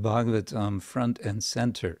the Bhagavatam front and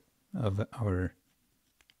center of our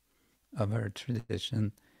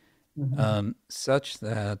tradition, such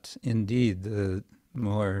that indeed the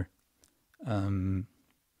more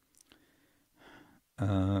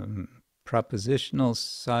propositional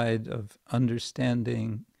side of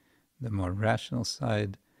understanding, the more rational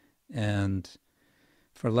side, and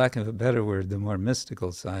for lack of a better word, the more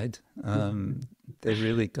mystical side, they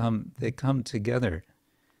really come together,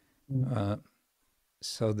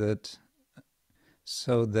 so that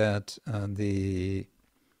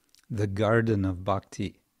the garden of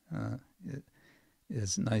bhakti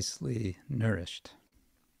is nicely nourished.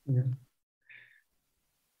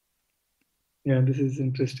 Yeah, this is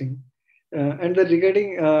interesting. And then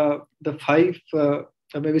regarding the five,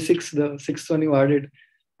 maybe six, the sixth one you added,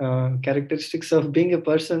 characteristics of being a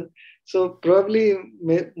person. So probably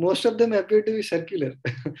most of them appear to be circular.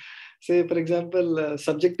 Say, for example,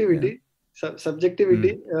 subjectivity. Yeah.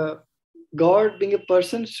 Subjectivity. God, being a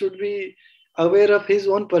person, should be aware of his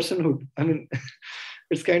own personhood. I mean,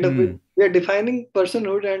 it's kind of we are defining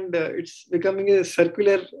personhood, and it's becoming a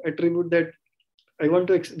circular attribute that I want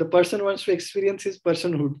to. The person wants to experience his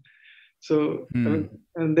personhood. So, I mean,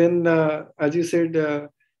 and then as you said,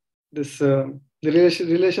 this the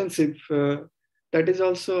relationship that is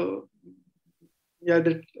also, yeah.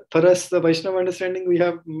 That for us, the Vaishnava understanding, we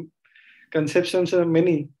have conceptions of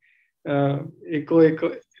many. Echo.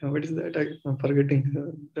 What is that? I'm forgetting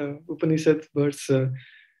the Upanishad words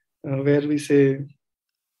where we say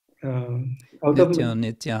out of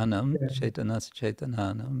Nityanam Chaitanas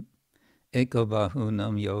Chaitananam Eko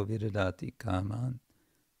Bahunam Yo Viradati Kaman.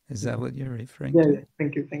 Is that what you're referring to? Yeah.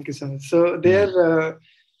 Thank you so much. So there,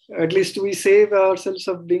 at least we save ourselves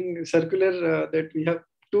of being circular. That we have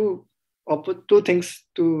two things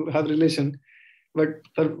to have relation. But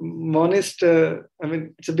for monist, I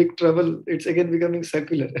mean, it's a big trouble. It's again becoming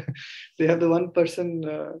circular. They have the one person,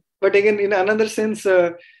 but again, in another sense,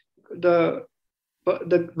 the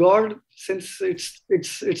God, since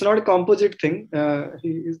it's not a composite thing, he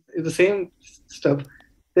is the same stuff.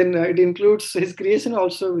 Then it includes his creation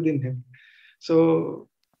also within him. So,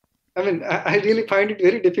 I mean, I really find it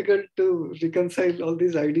very difficult to reconcile all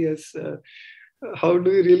these ideas. How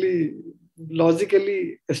do you really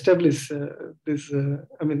logically establish this?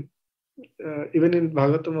 I mean, even in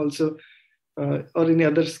Bhagavatam also, or in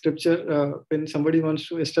other scripture, when somebody wants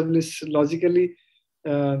to establish logically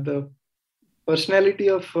the personality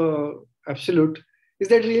of absolute, is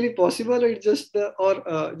that really possible, or it's just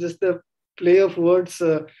just the play of words?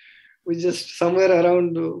 We just somewhere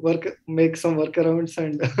around make some workarounds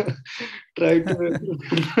and try to.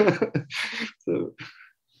 So.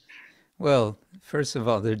 Well, first of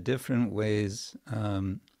all, there are different ways.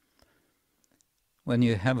 When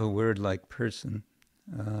you have a word like person,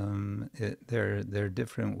 there are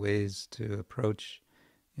different ways to approach,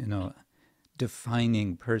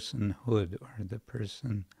 defining personhood or the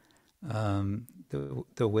person.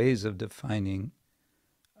 The ways of defining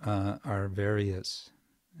are various,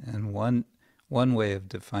 and one way of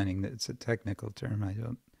defining it's a technical term. I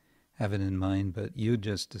don't have it in mind, but you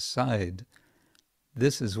just decide.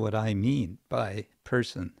 This is what I mean by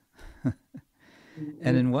person.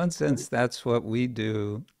 And in one sense, that's what we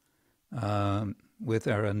do with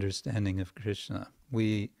our understanding of Krishna.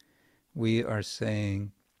 We are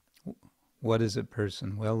saying, what is a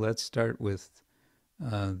person? Well, let's start with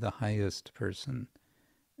the highest person.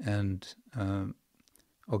 And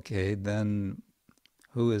okay, then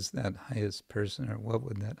who is that highest person, or what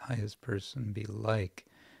would that highest person be like?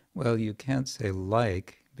 Well, you can't say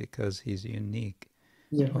like, because he's unique.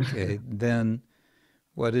 Yeah. Okay, then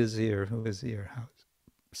what is he, or who is he, or how?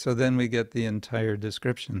 So then we get the entire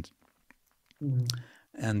description.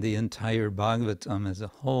 And the entire Bhagavatam as a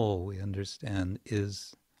whole, we understand,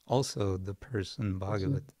 is also the person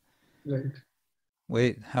Bhagavat. Right.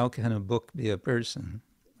 Wait, how can a book be a person?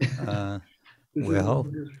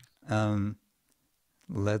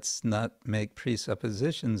 Let's not make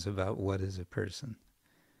presuppositions about what is a person.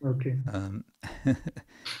 Okay.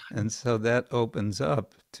 And so that opens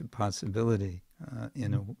up to possibility.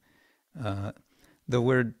 The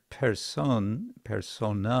word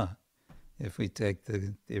persona, if we take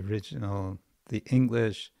the original, the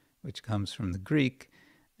English, which comes from the Greek,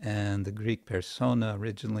 and the Greek persona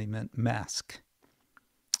originally meant mask.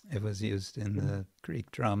 It was used in the Greek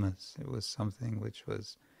dramas. It was something which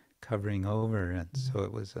was covering over, and so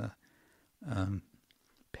it was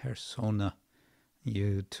persona.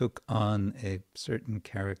 You took on a certain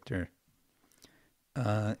character.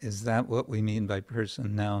 Is that what we mean by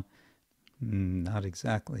person now? Not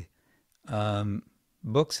exactly.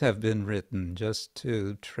 Books have been written just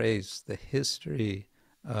to trace the history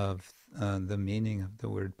of the meaning of the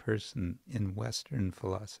word person in Western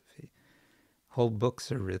philosophy. Whole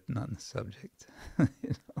books are written on the subject.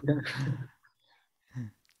 Yeah.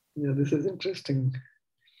 Yeah, this is interesting.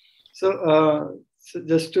 So,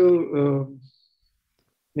 just to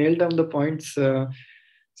nail down the points,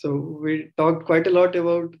 so we talked quite a lot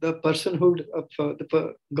about the personhood of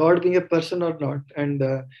God being a person or not, and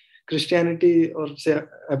Christianity or say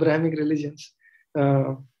Abrahamic religions.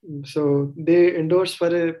 Uh, so they endorse for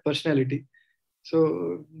a personality.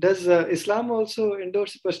 So does Islam also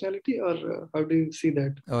endorse personality, or how do you see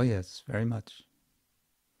that? Oh yes, very much.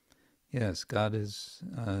 Yes, God is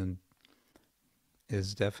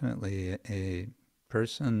definitely a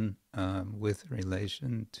person with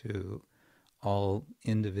relation to all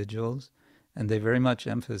individuals, and they very much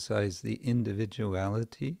emphasize the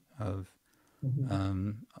individuality of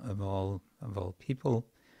all people.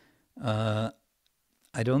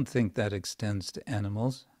 I don't think that extends to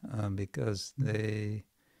animals because they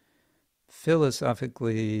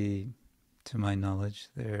philosophically, to my knowledge,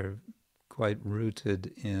 they're quite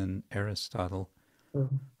rooted in Aristotle,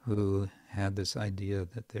 Mhm. who had this idea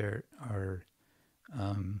that there are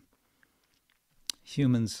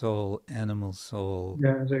human soul, animal soul,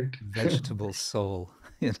 Yeah, right. vegetable soul,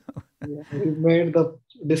 you know. Yeah, he made the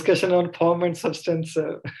discussion on form and substance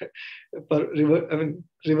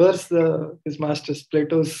reverse his master's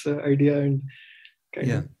Plato's idea and kind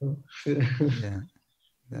Yeah, of yeah,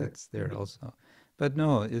 that's there also. But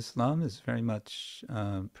no, Islam is very much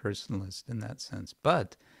personalist in that sense.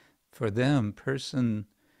 But for them,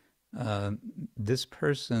 uh, this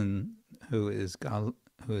person who is God,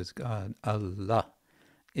 Allah,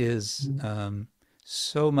 is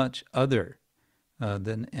so much other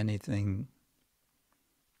than anything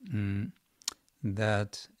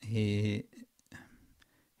that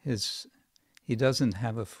his he doesn't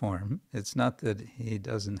have a form. It's not that he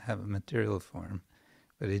doesn't have a material form,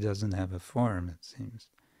 but he doesn't have a form, it seems.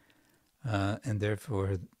 And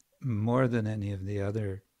therefore, more than any of the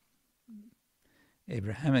other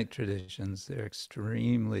Abrahamic traditions, they're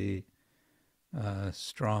extremely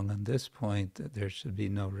strong on this point that there should be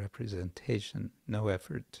no representation, no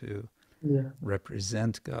effort to yeah.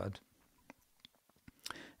 represent God.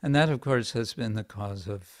 And that, of course, has been the cause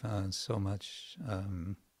of so much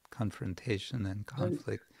confrontation and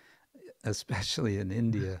conflict, especially in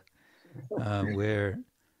India, where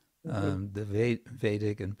the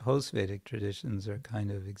Vedic and post-Vedic traditions are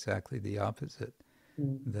kind of exactly the opposite.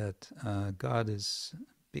 That God is,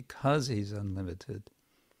 because he's unlimited,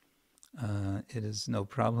 it is no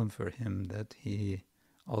problem for him that he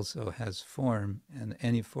also has form, and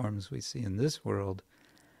any forms we see in this world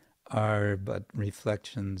are but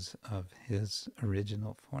reflections of his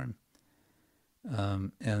original form.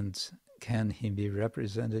 And can he be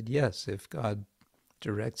represented? Yes, if God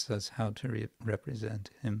directs us how to represent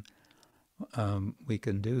him, we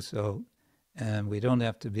can do so. And we don't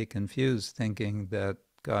have to be confused thinking that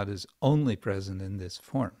God is only present in this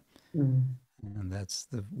form. Mm. And that's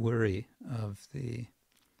the worry of the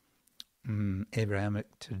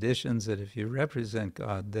Abrahamic traditions, that if you represent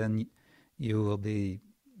God, then you will be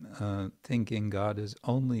thinking God is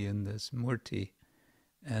only in this murti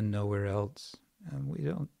and nowhere else. And we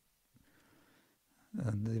don't,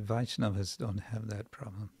 the Vaishnavas don't have that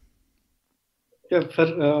problem. Yeah, for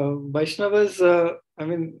Vaishnavas, I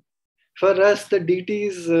mean, for us, the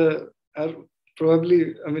deities are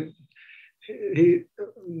probably, I mean, for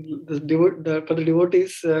the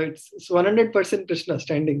devotees, it's 100% Krishna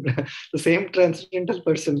standing, the same transcendental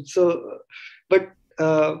person. So, but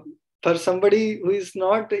for somebody who is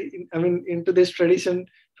not, I mean, into this tradition,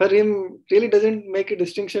 for him, really doesn't make a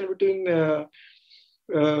distinction between uh,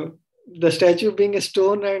 the statue being a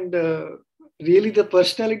stone and really the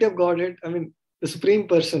personality of Godhead. I mean, the supreme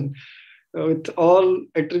person with all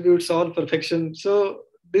attributes, all perfection. So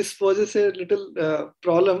this poses a little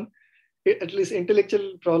problem, at least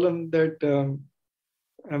intellectual problem, that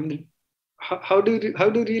I mean, how do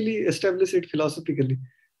you really establish it philosophically?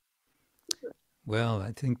 Well,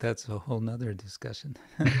 I think that's a whole nother discussion.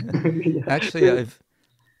 Yeah. Actually,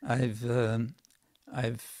 I've um,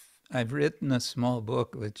 I've I've written a small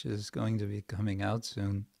book which is going to be coming out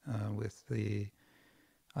soon with the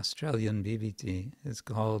Australian BBT. It's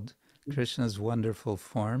called Krishna's Wonderful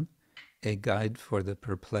Form, A Guide for the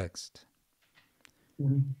Perplexed.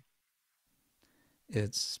 Mhm.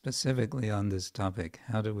 It's specifically on this topic.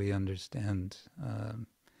 How do we understand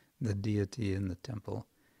the deity in the temple.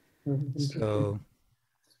 Interesting. So,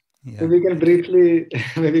 yeah. Maybe we can briefly,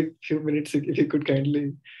 maybe a few minutes, if you could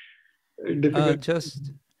kindly, difficult.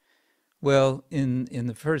 Well, in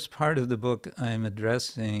the first part of the book, I'm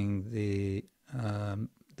addressing the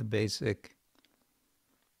basic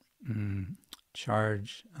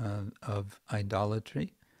charge of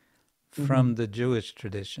idolatry from the Jewish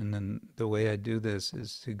tradition, and the way I do this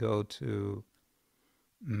is to go to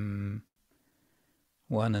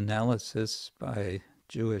one analysis by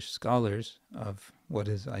Jewish scholars of what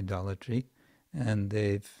is idolatry, and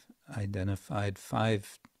they've identified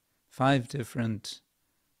five different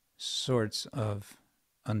sorts of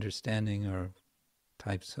understanding or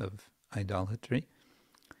types of idolatry.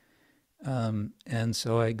 And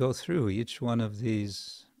so I go through each one of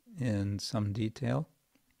these in some detail.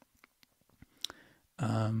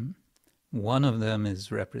 One of them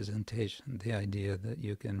is representation, the idea that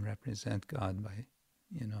you can represent God by,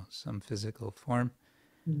 some physical form.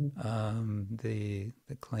 The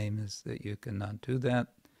claim is that you cannot do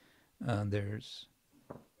that. There's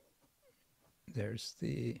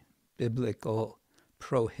the biblical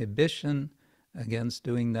prohibition against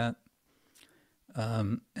doing that.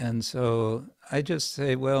 And so I just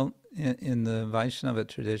say, well, in the Vaishnava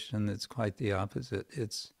tradition, it's quite the opposite.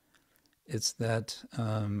 It's that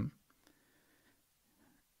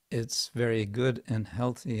it's very good and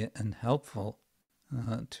healthy and helpful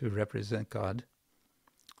to represent God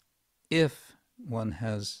if one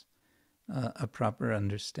has a proper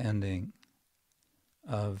understanding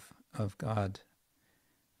of God,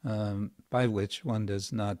 by which one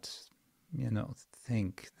does not,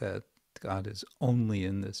 think that God is only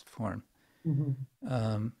in this form.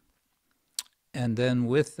 And then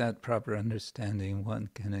with that proper understanding, one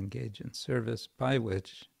can engage in service, by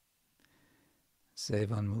which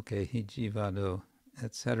sevan mukhe jivado,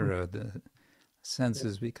 etc., the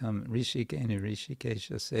senses become rishikena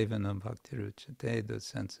rishikesha sevanam bhaktiruchate, the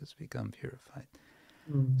senses become purified.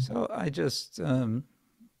 So I just kind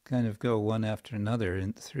of go one after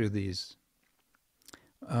another through these.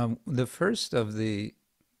 The first of the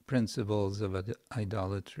principles of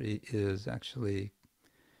idolatry is actually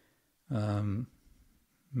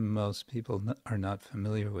most people are not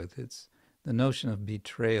familiar with. It's the notion of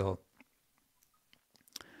betrayal.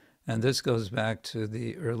 And this goes back to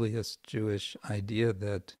the earliest Jewish idea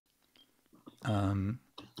that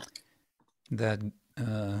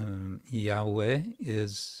Yahweh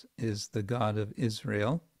is the God of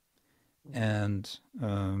Israel, and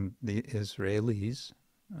the Israelis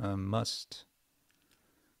must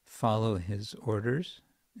follow his orders,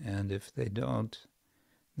 and if they don't,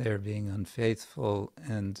 they're being unfaithful,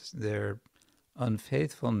 and their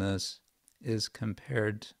unfaithfulness is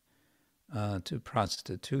compared to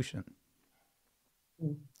prostitution,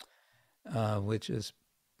 which is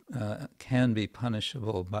can be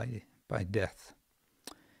punishable by death.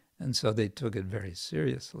 And so they took it very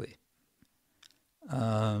seriously.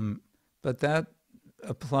 But that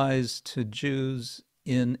applies to Jews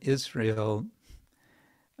in Israel,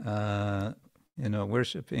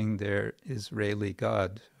 worshiping their Israeli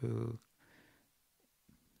God, who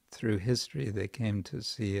through history they came to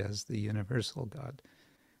see as the universal God.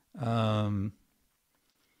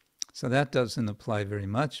 So that doesn't apply very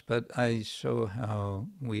much, but I show how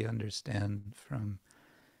we understand from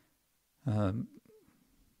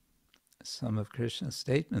some of Krishna's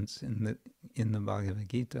statements in the Bhagavad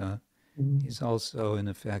Gita. He's also, in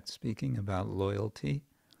effect, speaking about loyalty,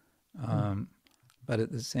 but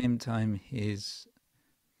at the same time, he's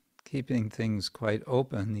keeping things quite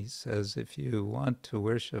open. He says, if you want to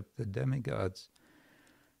worship the demigods,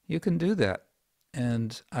 you can do that.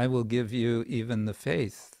 And I will give you even the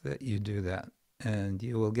faith that you do that. And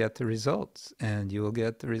you will get the results. And you will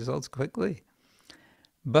get the results quickly.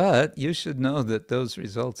 But you should know that those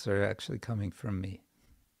results are actually coming from me.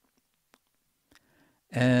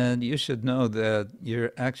 And you should know that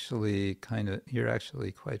you're actually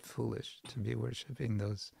quite foolish to be worshiping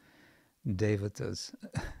those devatas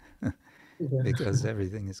because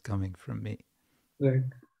everything is coming from me. Right.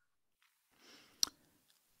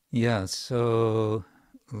 Yeah, so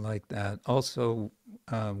like that. Also,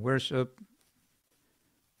 worship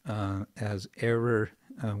as error.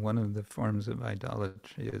 One of the forms of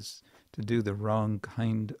idolatry is to do the wrong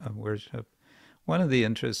kind of worship. One of the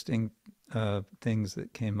interesting things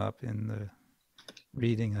that came up in the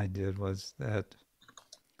reading I did was that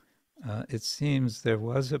it seems there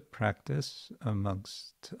was a practice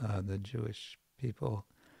amongst the Jewish people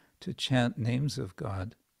to chant names of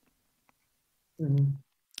God.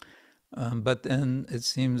 But then it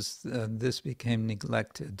seems this became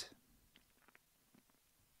neglected.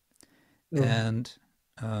 And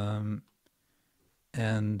and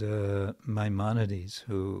Maimonides,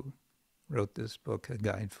 who wrote this book, A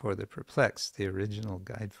Guide for the Perplexed, the original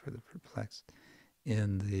Guide for the Perplexed,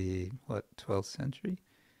 in the, 12th century.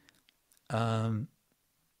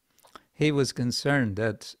 He was concerned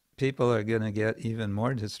that people are going to get even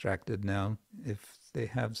more distracted now if they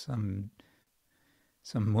have some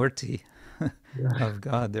murti of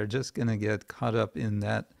God. They're just going to get caught up in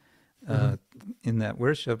that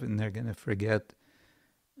worship, and they're going to forget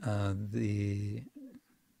the.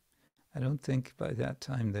 I don't think by that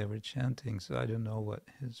time they were chanting, so I don't know what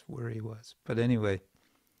his worry was. But anyway,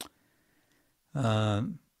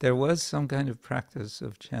 there was some kind of practice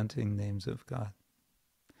of chanting names of God.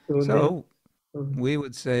 So we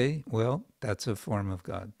would say, well, that's a form of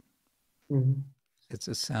God. It's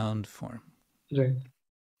a sound form. Right.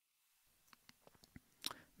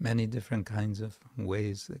 Many different kinds of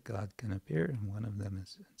ways that God can appear, and one of them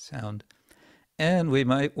is sound. And we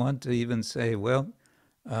might want to even say, well,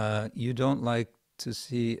 you don't like to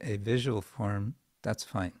see a visual form, that's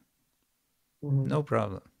fine. No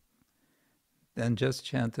problem. Then just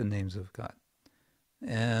chant the names of God.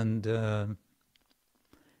 And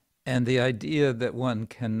the idea that one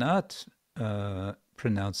cannot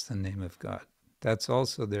pronounce the name of God, that's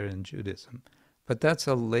also there in Judaism. But that's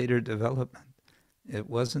a later development. It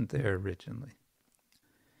wasn't there originally.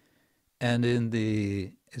 And in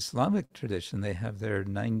the Islamic tradition, they have their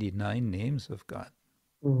 99 names of God.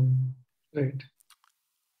 Right.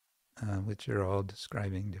 Which are all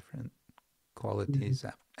describing different qualities,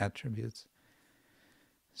 attributes.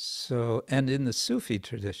 So, and in the Sufi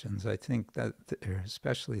traditions, I think that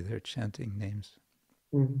especially they're chanting names.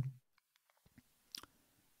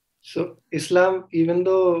 So Islam, even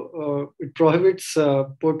though it prohibits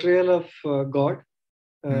portrayal of God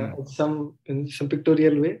in some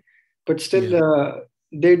pictorial way, but still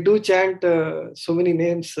they do chant so many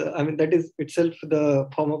names. I mean, that is itself the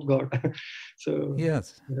form of God. So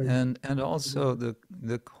yes, and also the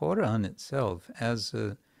Quran itself as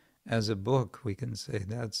a book, we can say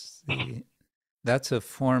that's a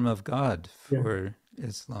form of God for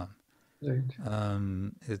Islam. Right.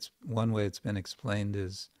 It's one way it's been explained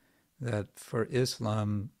is that for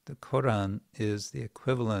Islam, the Quran is the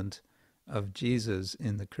equivalent of Jesus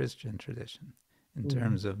in the Christian tradition in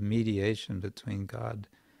terms of mediation between God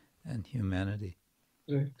and humanity.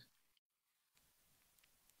 Right.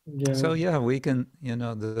 Yeah. So we can,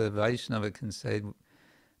 the Vaishnava can say,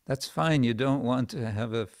 that's fine. You don't want to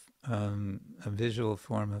have a visual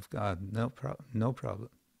form of God. No problem.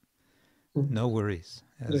 No worries,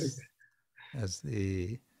 as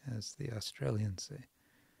the Australians say.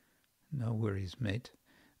 No worries, mate.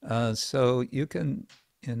 So you can,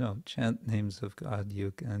 chant names of God.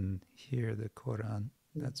 You can hear the Quran.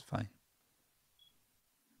 That's fine.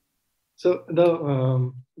 So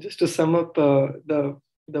the just to sum up, the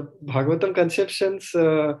Bhagavatam conceptions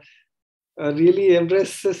really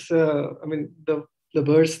embraces. I mean, the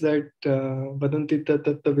verse that Vadanti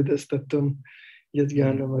tattva vidas tattvam yad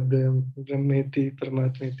jnana madhyam brahmeti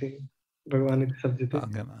paramatmeti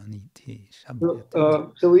bhagavaniti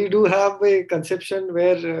sabjate. So we do have a conception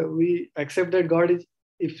where we accept that God is.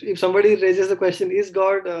 If somebody raises the question, is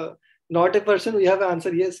God not a person? We have an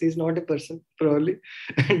answer, yes, he's not a person, probably.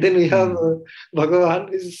 And then we have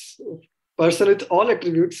Bhagavan is person with all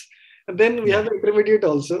attributes. And then we have an intermediate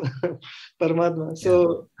also, Paramatma.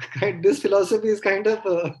 So this philosophy is kind of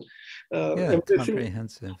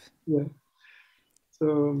comprehensive. Yeah.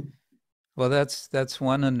 So well, that's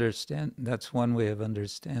one way of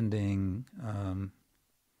understanding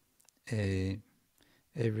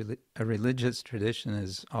a religious tradition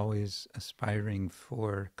is always aspiring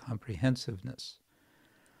for comprehensiveness.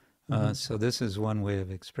 So this is one way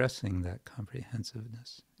of expressing that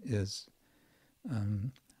comprehensiveness is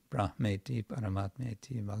Brahmeti,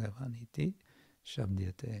 Paramatmeti, Bhagavaniti,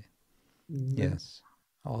 Shabdyate. Yes,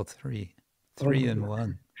 all three in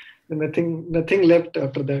one. Nothing left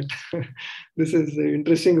after that. This is an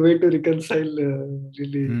interesting way to reconcile,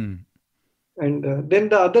 really. And then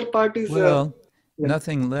the other part is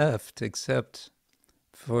nothing left except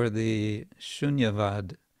for the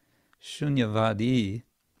Shunyavadi.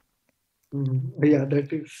 That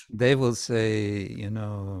is. They will say,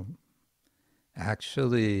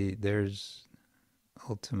 actually, there's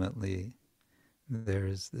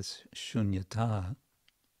this shunyata.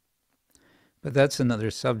 But that's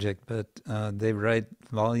another subject. But they write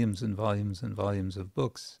volumes and volumes and volumes of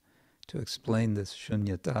books to explain this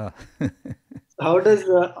shunyata. How does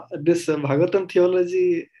this Bhagavatam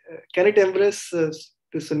theology, can it embrace the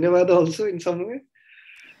Sunyavada also in some way?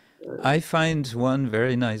 I find one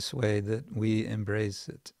very nice way that we embrace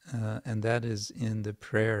it, and that is in the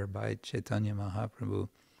prayer by Chaitanya Mahaprabhu.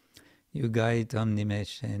 Yugaitam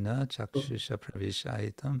nimeshena chakshusha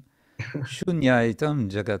pravishaitam shunyaitam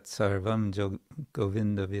jagat sarvam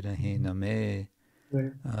govinda virahena me.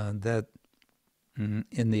 Right. That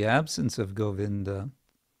in the absence of Govinda,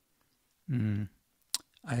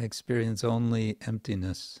 I experience only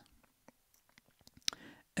emptiness.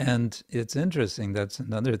 And it's interesting, that's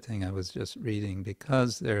another thing I was just reading,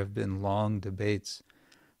 because there have been long debates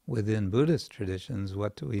within Buddhist traditions,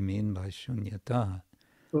 what do we mean by shunyata?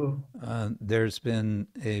 Oh. There's been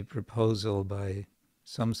a proposal by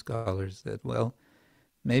some scholars that, well,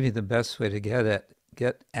 maybe the best way to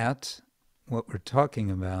get at what we're talking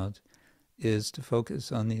about is to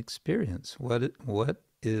focus on the experience. What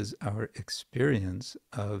is our experience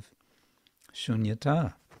of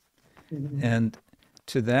shunyata? And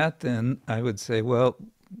to that, then, I would say, well,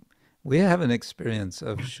 we have an experience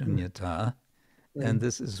of shunyata, and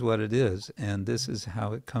this is what it is, and this is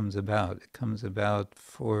how it comes about. It comes about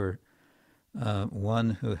for one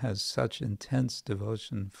who has such intense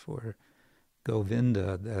devotion for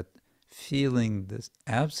Govinda that feeling this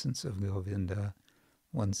absence of Govinda,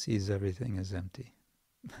 one sees everything as empty.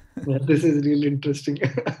 Yeah, this is really interesting.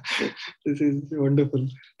 This is wonderful.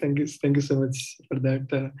 Thank you so much for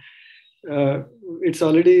that. It's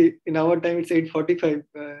already in our time. It's 8:45.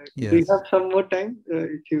 Do you Yes. have some more time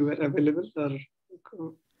if you are available, or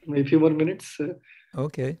maybe a few more minutes?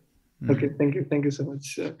 Okay. Okay. Thank you so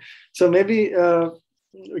much. So maybe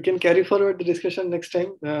we can carry forward the discussion next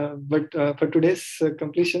time. But for today's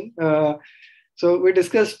completion, so we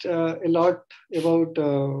discussed a lot about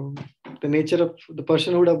the nature of the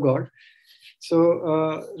personhood of God. So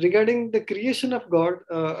regarding the creation of God,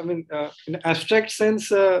 I mean, in abstract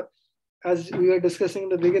sense, as we were discussing in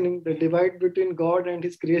the beginning, the divide between God and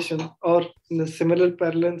His creation, or in the similar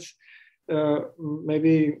parallels,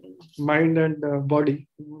 maybe mind and body,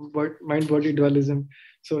 mind-body dualism.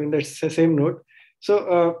 So in that same note,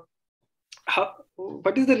 so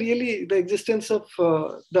what is the existence of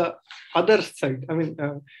the other side? I mean,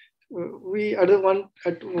 we at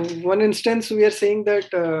one instance we are saying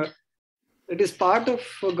that it is part of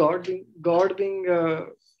God being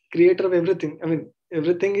creator of everything. I mean,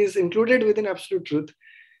 everything is included within absolute truth.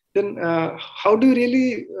 Then how do you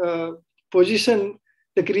really position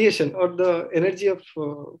the creation or the energy of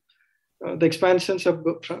the expansions of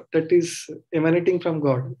that is emanating from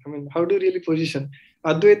God? I mean, how do you really position?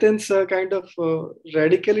 Advaitins kind of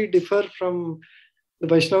radically differ from the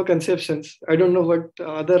Vaishnava conceptions. I don't know what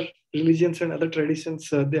other religions and other traditions,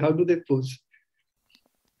 how do they pose?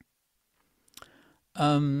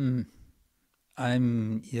 I'm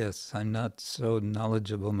not so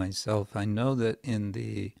knowledgeable myself. I know that in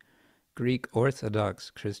the Greek Orthodox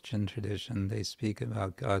Christian tradition, they speak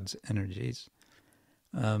about God's energies.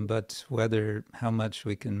 But how much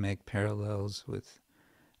we can make parallels with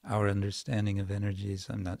our understanding of energies,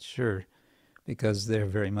 I'm not sure, because they're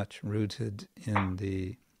very much rooted in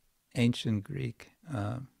the ancient Greek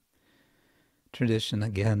tradition,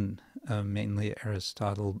 again, mainly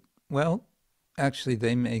Aristotle. Well, actually,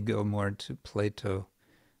 they may go more to Plato,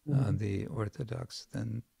 the Orthodox,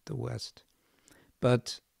 than the West.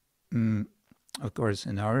 But, of course,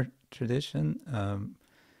 in our tradition,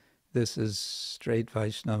 this is straight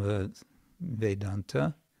Vaishnava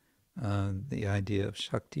Vedanta, the idea of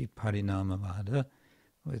Shakti Parinamavada,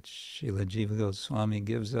 which Srila Jiva Goswami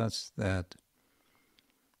gives us, that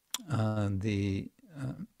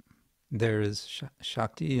there is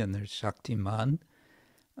Shakti and there's Shaktiman,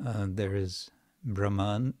 there is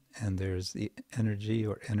Brahman, and there's the energy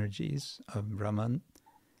or energies of Brahman,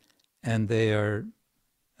 and they are,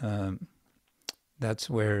 that's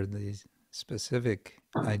where the specific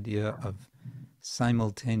idea of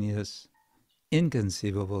simultaneous,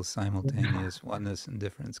 inconceivable simultaneous oneness and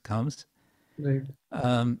difference comes. Right.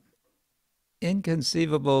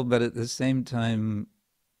 Inconceivable, but at the same time,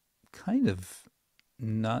 kind of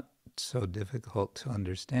not so difficult to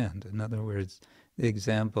understand. In other words, the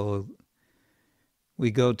example,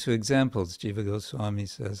 we go to examples. Jiva Goswami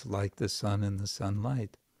says, like the sun and the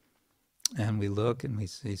sunlight. And we look and we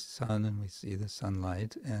see sun and we see the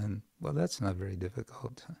sunlight, and, well, that's not very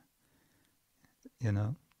difficult. You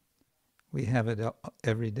know, we have it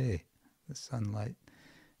every day, the sunlight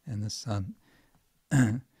and the sun.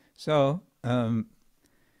 So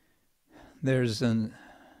there's an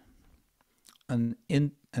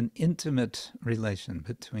intimate relation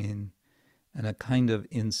between, and a kind of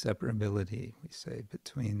inseparability, we say,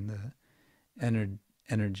 between the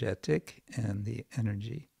energetic and the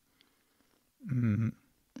energy.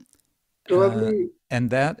 Probably. And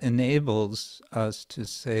that enables us to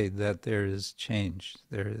say that there is change,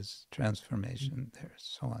 there is transformation, there,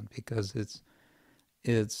 so on, because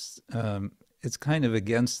it's kind of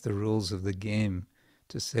against the rules of the game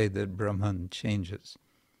to say that Brahman changes.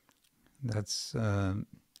 That's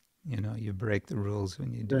you break the rules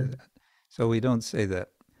when you do Right. that. So we don't say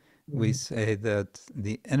that. We Mhm. say that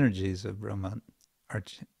the energies of Brahman are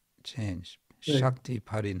changed. Right. Shakti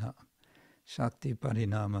Parinamavada.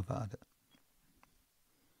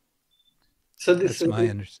 So this That's my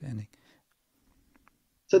understanding.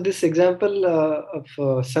 so this example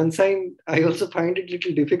of sun sign, I also find it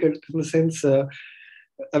little difficult in the sense.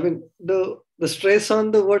 I mean, the stress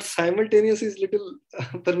on the word simultaneous is little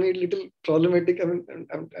for me little problematic. I mean,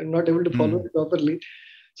 I'm not able to follow it properly.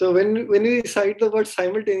 So when we cite the word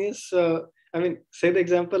simultaneous, I mean, say the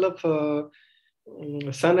example of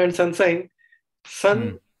sun and sunshine.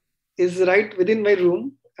 Sun is right within my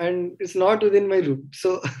room and it's not within my room.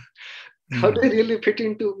 So how do I really fit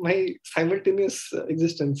into my simultaneous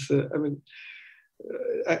existence? I mean,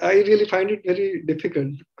 I really find it very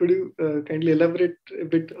difficult. Could you kindly elaborate a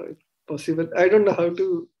bit, if possible? I don't know how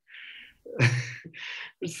to.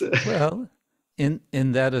 Well,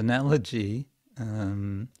 in that analogy,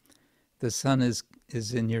 the sun is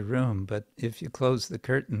in your room, but if you close the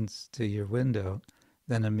curtains to your window,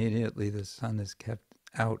 then immediately the sun is kept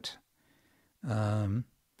out. In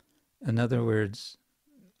other words,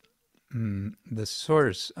 the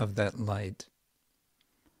source of that light,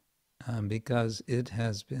 because it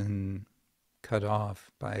has been cut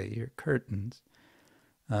off by your curtains,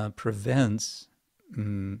 prevents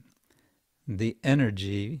the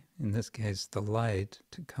energy, in this case the light,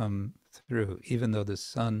 to come through, even though the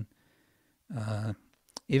sun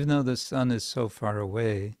is so far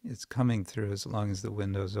away, it's coming through as long as the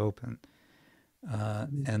window's open.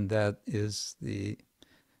 And that is the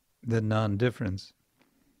non-difference.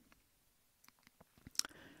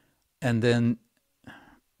 And then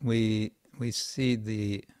we see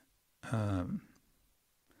the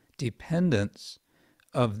dependence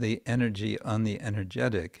of the energy on the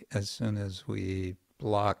energetic as soon as we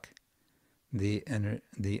block the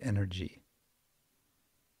energy.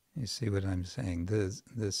 You see what I'm saying?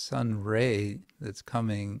 The sun ray that's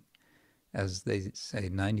coming, as they say,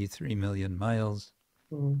 93 million miles,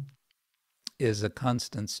 is a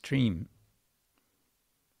constant stream.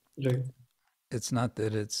 Right. It's not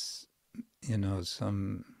that it's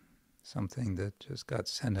something that just got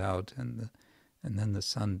sent out and then the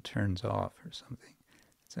sun turns off or something.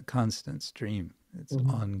 It's a constant stream. It's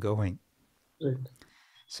ongoing. Right.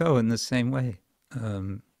 So in the same way,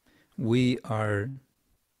 we are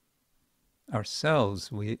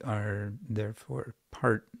ourselves, we are therefore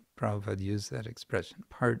part, Prabhupada used that expression,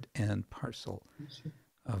 part and parcel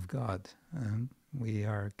of God. We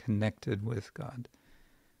are connected with God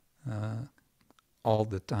all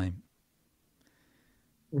the time.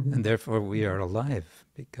 And therefore we are alive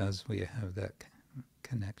because we have that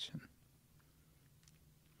connection.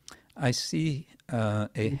 I see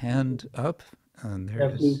a hand up, and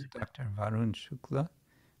there is Dr. Varun Shukla,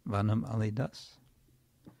 Vanam Alidas.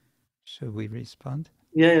 Should we respond?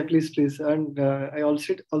 Yeah, please. And I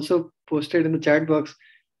also posted in the chat box.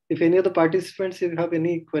 If any of the participants, if you have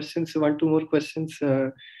any questions, 1-2 more questions,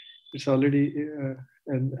 it's already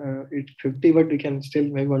 8:50, but we can still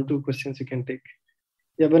maybe 1-2 questions you can take.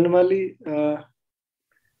 Yeah, Banamali,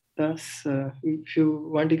 Das, if you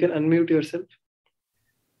want, you can unmute yourself.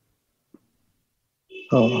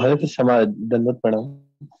 Hare Krishna, Dandat Pranam.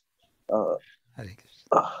 Hare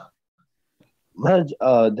Krishna. Maharaj,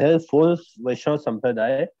 there are 4 Vaishnava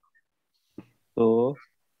Sampradaya. So,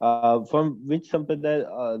 from which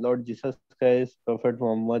Sampradaya Lord Jesus Christ, Prophet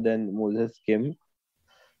Muhammad, and Moses came?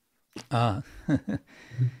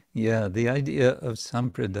 Yeah, the idea of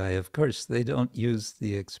sampradaya, of course, they don't use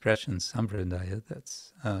the expression sampradaya.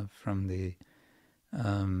 That's from the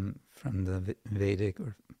Vedic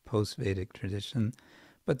or post-Vedic tradition,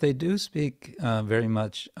 but they do speak very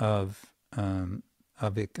much of a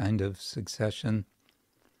kind of succession,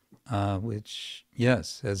 which,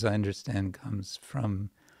 yes, as I understand, comes from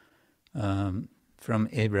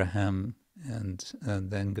Abraham and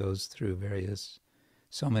then goes through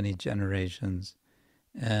so many generations.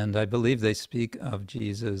 And I believe they speak of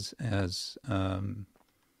Jesus as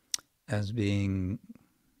being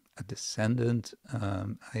a descendant.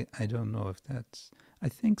 I don't know if that's, I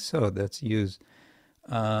think so, that's used,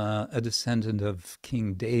 a descendant of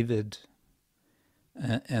King David.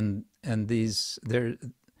 And these,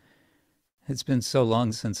 it's been so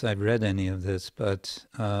long since I've read any of this, but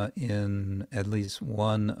in at least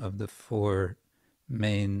one of the 4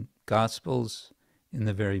 main Gospels, in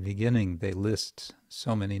the very beginning, they list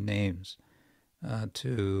so many names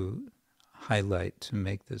to highlight, to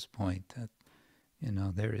make this point that,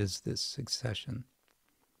 there is this succession.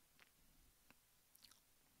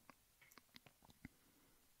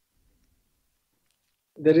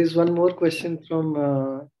 There is one more question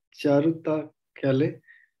from Charuta Kale.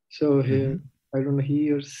 So here, I don't know,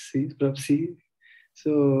 he or she, perhaps she.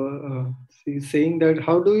 So she's saying that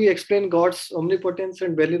how do you explain God's omnipotence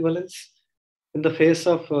and benevolence in the face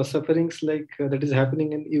of sufferings like that is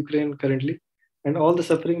happening in Ukraine currently, and all the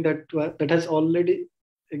suffering that has already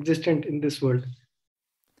existed in this world?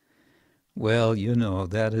 Well,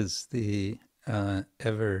 that is the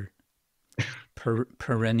ever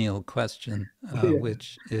perennial question,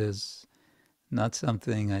 which is not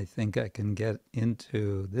something I think I can get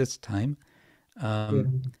into this time.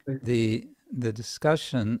 The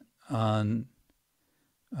discussion on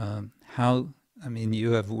how,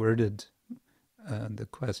 you have worded the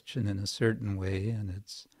question in a certain way, and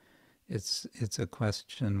it's a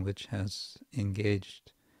question which has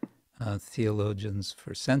engaged theologians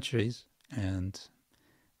for centuries, and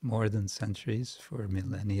more than centuries, for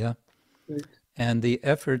millennia. Right. And the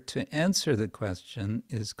effort to answer the question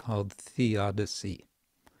is called theodicy.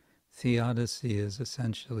 Theodicy is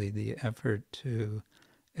essentially the effort to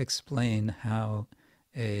explain how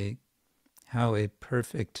a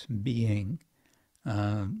perfect being,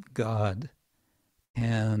 God,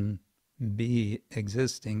 can be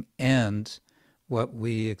existing, and what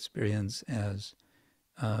we experience as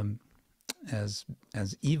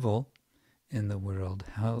evil in the world,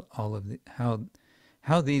 how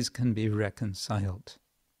these can be reconciled.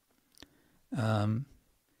 And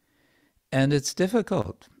it's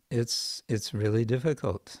difficult. It's really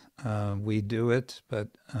difficult. We do it, but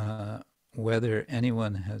whether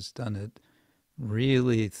anyone has done it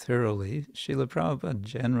really thoroughly, Srila Prabhupada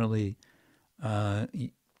generally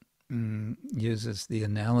uses the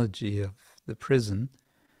analogy of the prison,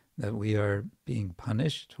 that we are being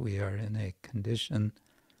punished. We are in a condition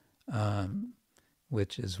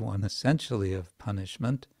which is one essentially of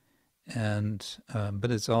punishment, and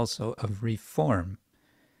but it's also of reform.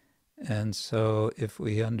 And so if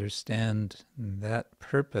we understand that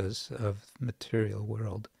purpose of material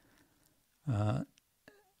world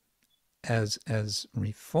as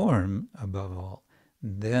reform above all,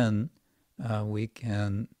 then we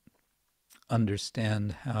can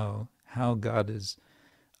understand how God is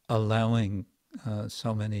allowing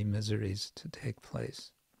so many miseries to take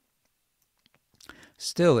place.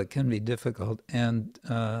 Still, it can be difficult, and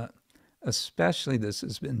especially this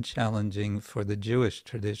has been challenging for the Jewish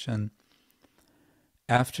tradition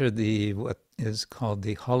after what is called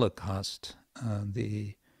the Holocaust,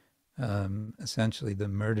 essentially the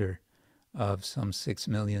murder of some 6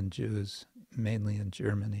 million Jews, mainly in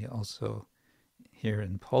Germany, also here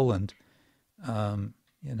in Poland.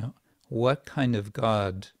 What kind of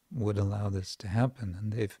God would allow this to happen?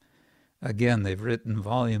 And they've written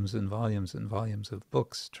volumes and volumes and volumes of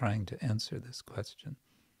books trying to answer this question.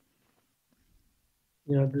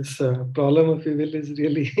 Yeah, this problem of evil is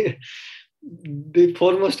really the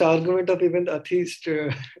foremost argument of even the atheist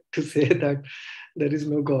to say that there is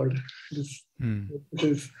no God. This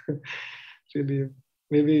is really,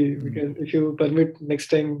 maybe we can, if you permit, next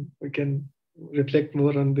time we can reflect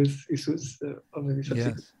more on these issues, or maybe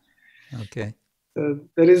subsequent. Yes. Okay.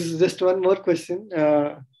 There is just one more question.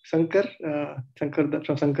 Shankar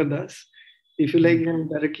from Shankar Das. If you like, you can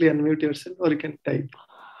directly unmute yourself, or you can type.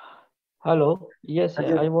 Hello. Yes,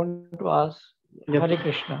 I want to ask. Yep. Hare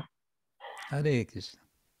Krishna. Hare Krishna.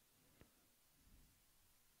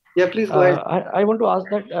 Yeah, please go ahead. I want to ask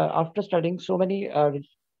that after studying so many,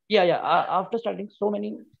 after studying so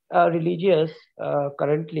many religious,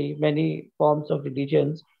 currently many forms of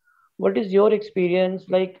religions, what is your experience?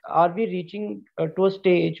 Like, are we reaching to a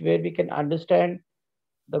stage where we can understand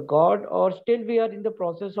the God, or still we are in the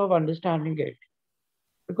process of understanding it?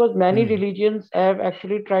 Because many religions have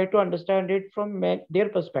actually tried to understand it from their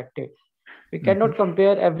perspective. We cannot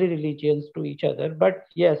compare every religions to each other, but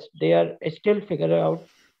yes, they are still figuring out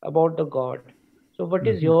about the God. So what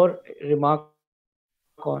is your remark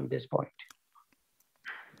on this point?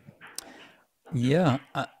 Yeah,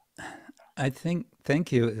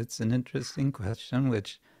 thank you. It's an interesting question,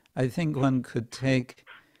 which I think one could take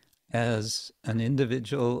as an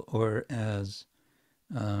individual or as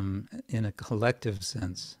in a collective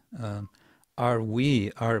sense. Are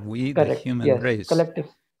we Correct. the human Yes. race? Collective.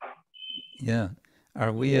 Yeah.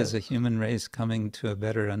 Are we as a human race coming to a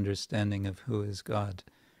better understanding of who is God?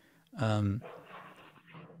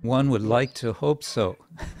 One would like to hope so.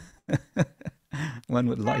 One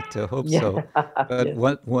would like to hope so. But Yes.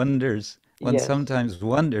 what wonders, one Yes. sometimes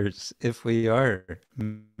wonders if we are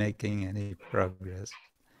making any progress.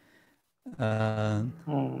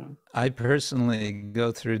 I personally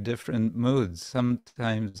go through different moods.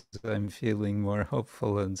 Sometimes I'm feeling more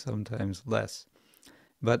hopeful and sometimes less.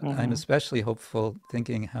 But I'm especially hopeful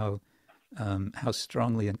thinking how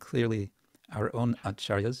strongly and clearly our own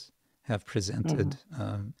acharyas have presented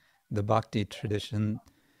the bhakti tradition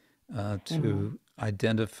to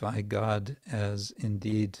identify God as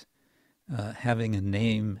indeed having a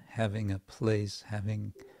name, having a place,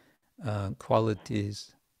 having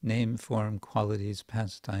qualities, name, form, qualities,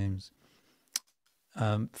 pastimes.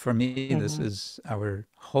 For me, this is our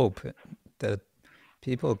hope that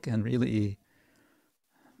people can really.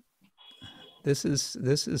 This is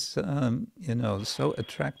so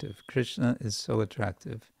attractive. Krishna is so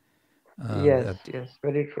attractive Yes, that yes,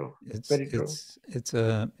 very true. Very true. it's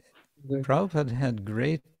a Prabhupada had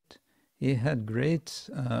great. He had great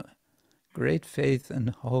faith and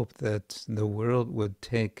hope that the world would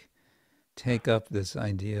take up this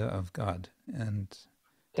idea of God and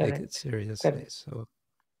take it Correct. seriously. Correct. So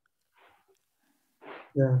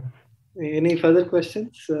Yeah. Any further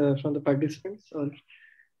questions from the participants, or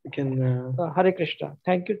we can? Hare Krishna.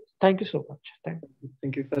 Thank you. Thank you so much.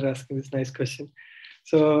 Thank you for asking this nice question.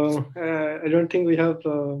 So I don't think we have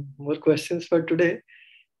more questions for today.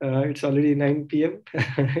 It's already 9 p.m.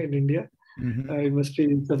 in India. It must be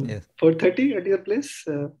some 4:30 at your place.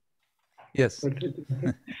 Yes.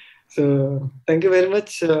 4:30. So thank you very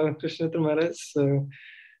much, Krishna Maharaj,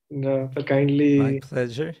 for kindly My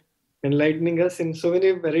pleasure. Enlightening us in so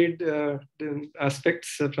many varied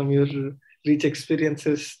aspects from your rich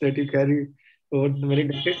experiences that you carry over the many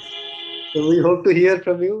decades. So we hope to hear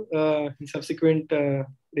from you in subsequent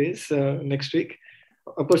days next week.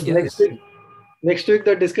 Of course, Yes. next week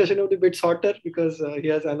the discussion will be a bit shorter because he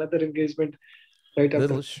has another engagement right after. A after.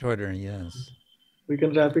 little shorter, yes. We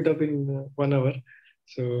can wrap it up in 1 hour.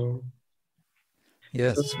 So.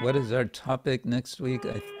 Yes, what is our topic next week?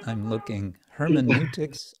 I'm looking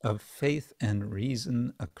hermeneutics of faith and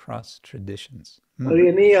reason across traditions. Or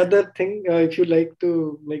any other thing, if you like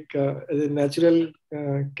to make as a natural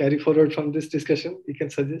carry forward from this discussion, you can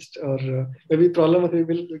suggest, or maybe problem of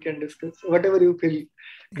evil we can discuss, whatever you feel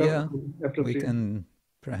appropriate.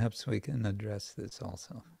 Perhaps we can address this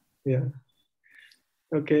also. Yeah.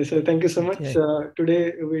 Okay, so thank you so much. Today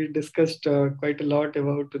we discussed quite a lot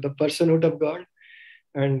about the personhood of God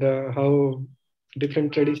and how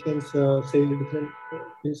different traditions say different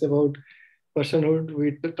things about personhood. We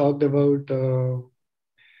talked about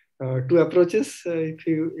two approaches,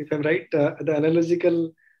 if I'm right, the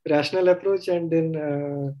analogical rational approach, and then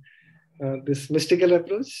this mystical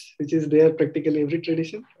approach, which is there practically every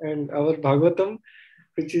tradition, and our Bhagavatam,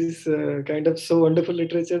 which is kind of so wonderful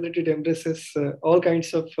literature that it embraces all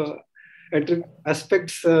kinds of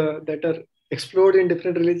aspects that are explored in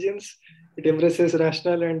different religions. It embraces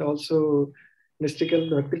rational and also mystical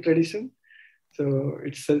Bhakti tradition. So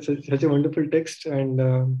it's such a wonderful text, and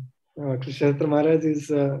Krishna Kshetra Maharaj is,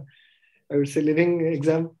 I would say, living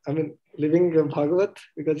Bhagavat,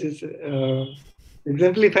 because he's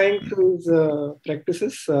exemplifying through his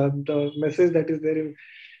practices the message that is there in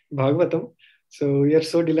Bhagavatam. So we are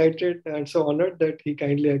so delighted and so honored that he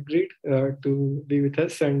kindly agreed to be with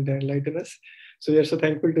us and enlighten us. So we are so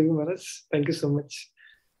thankful to you, Maharaj. Thank you so much.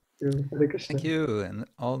 Hare Krishna. Thank you, and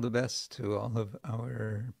all the best to all of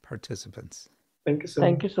our participants. Thank you so much.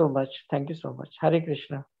 Thank you so much. Thank you so much. Hare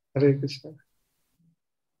Krishna. Hare Krishna.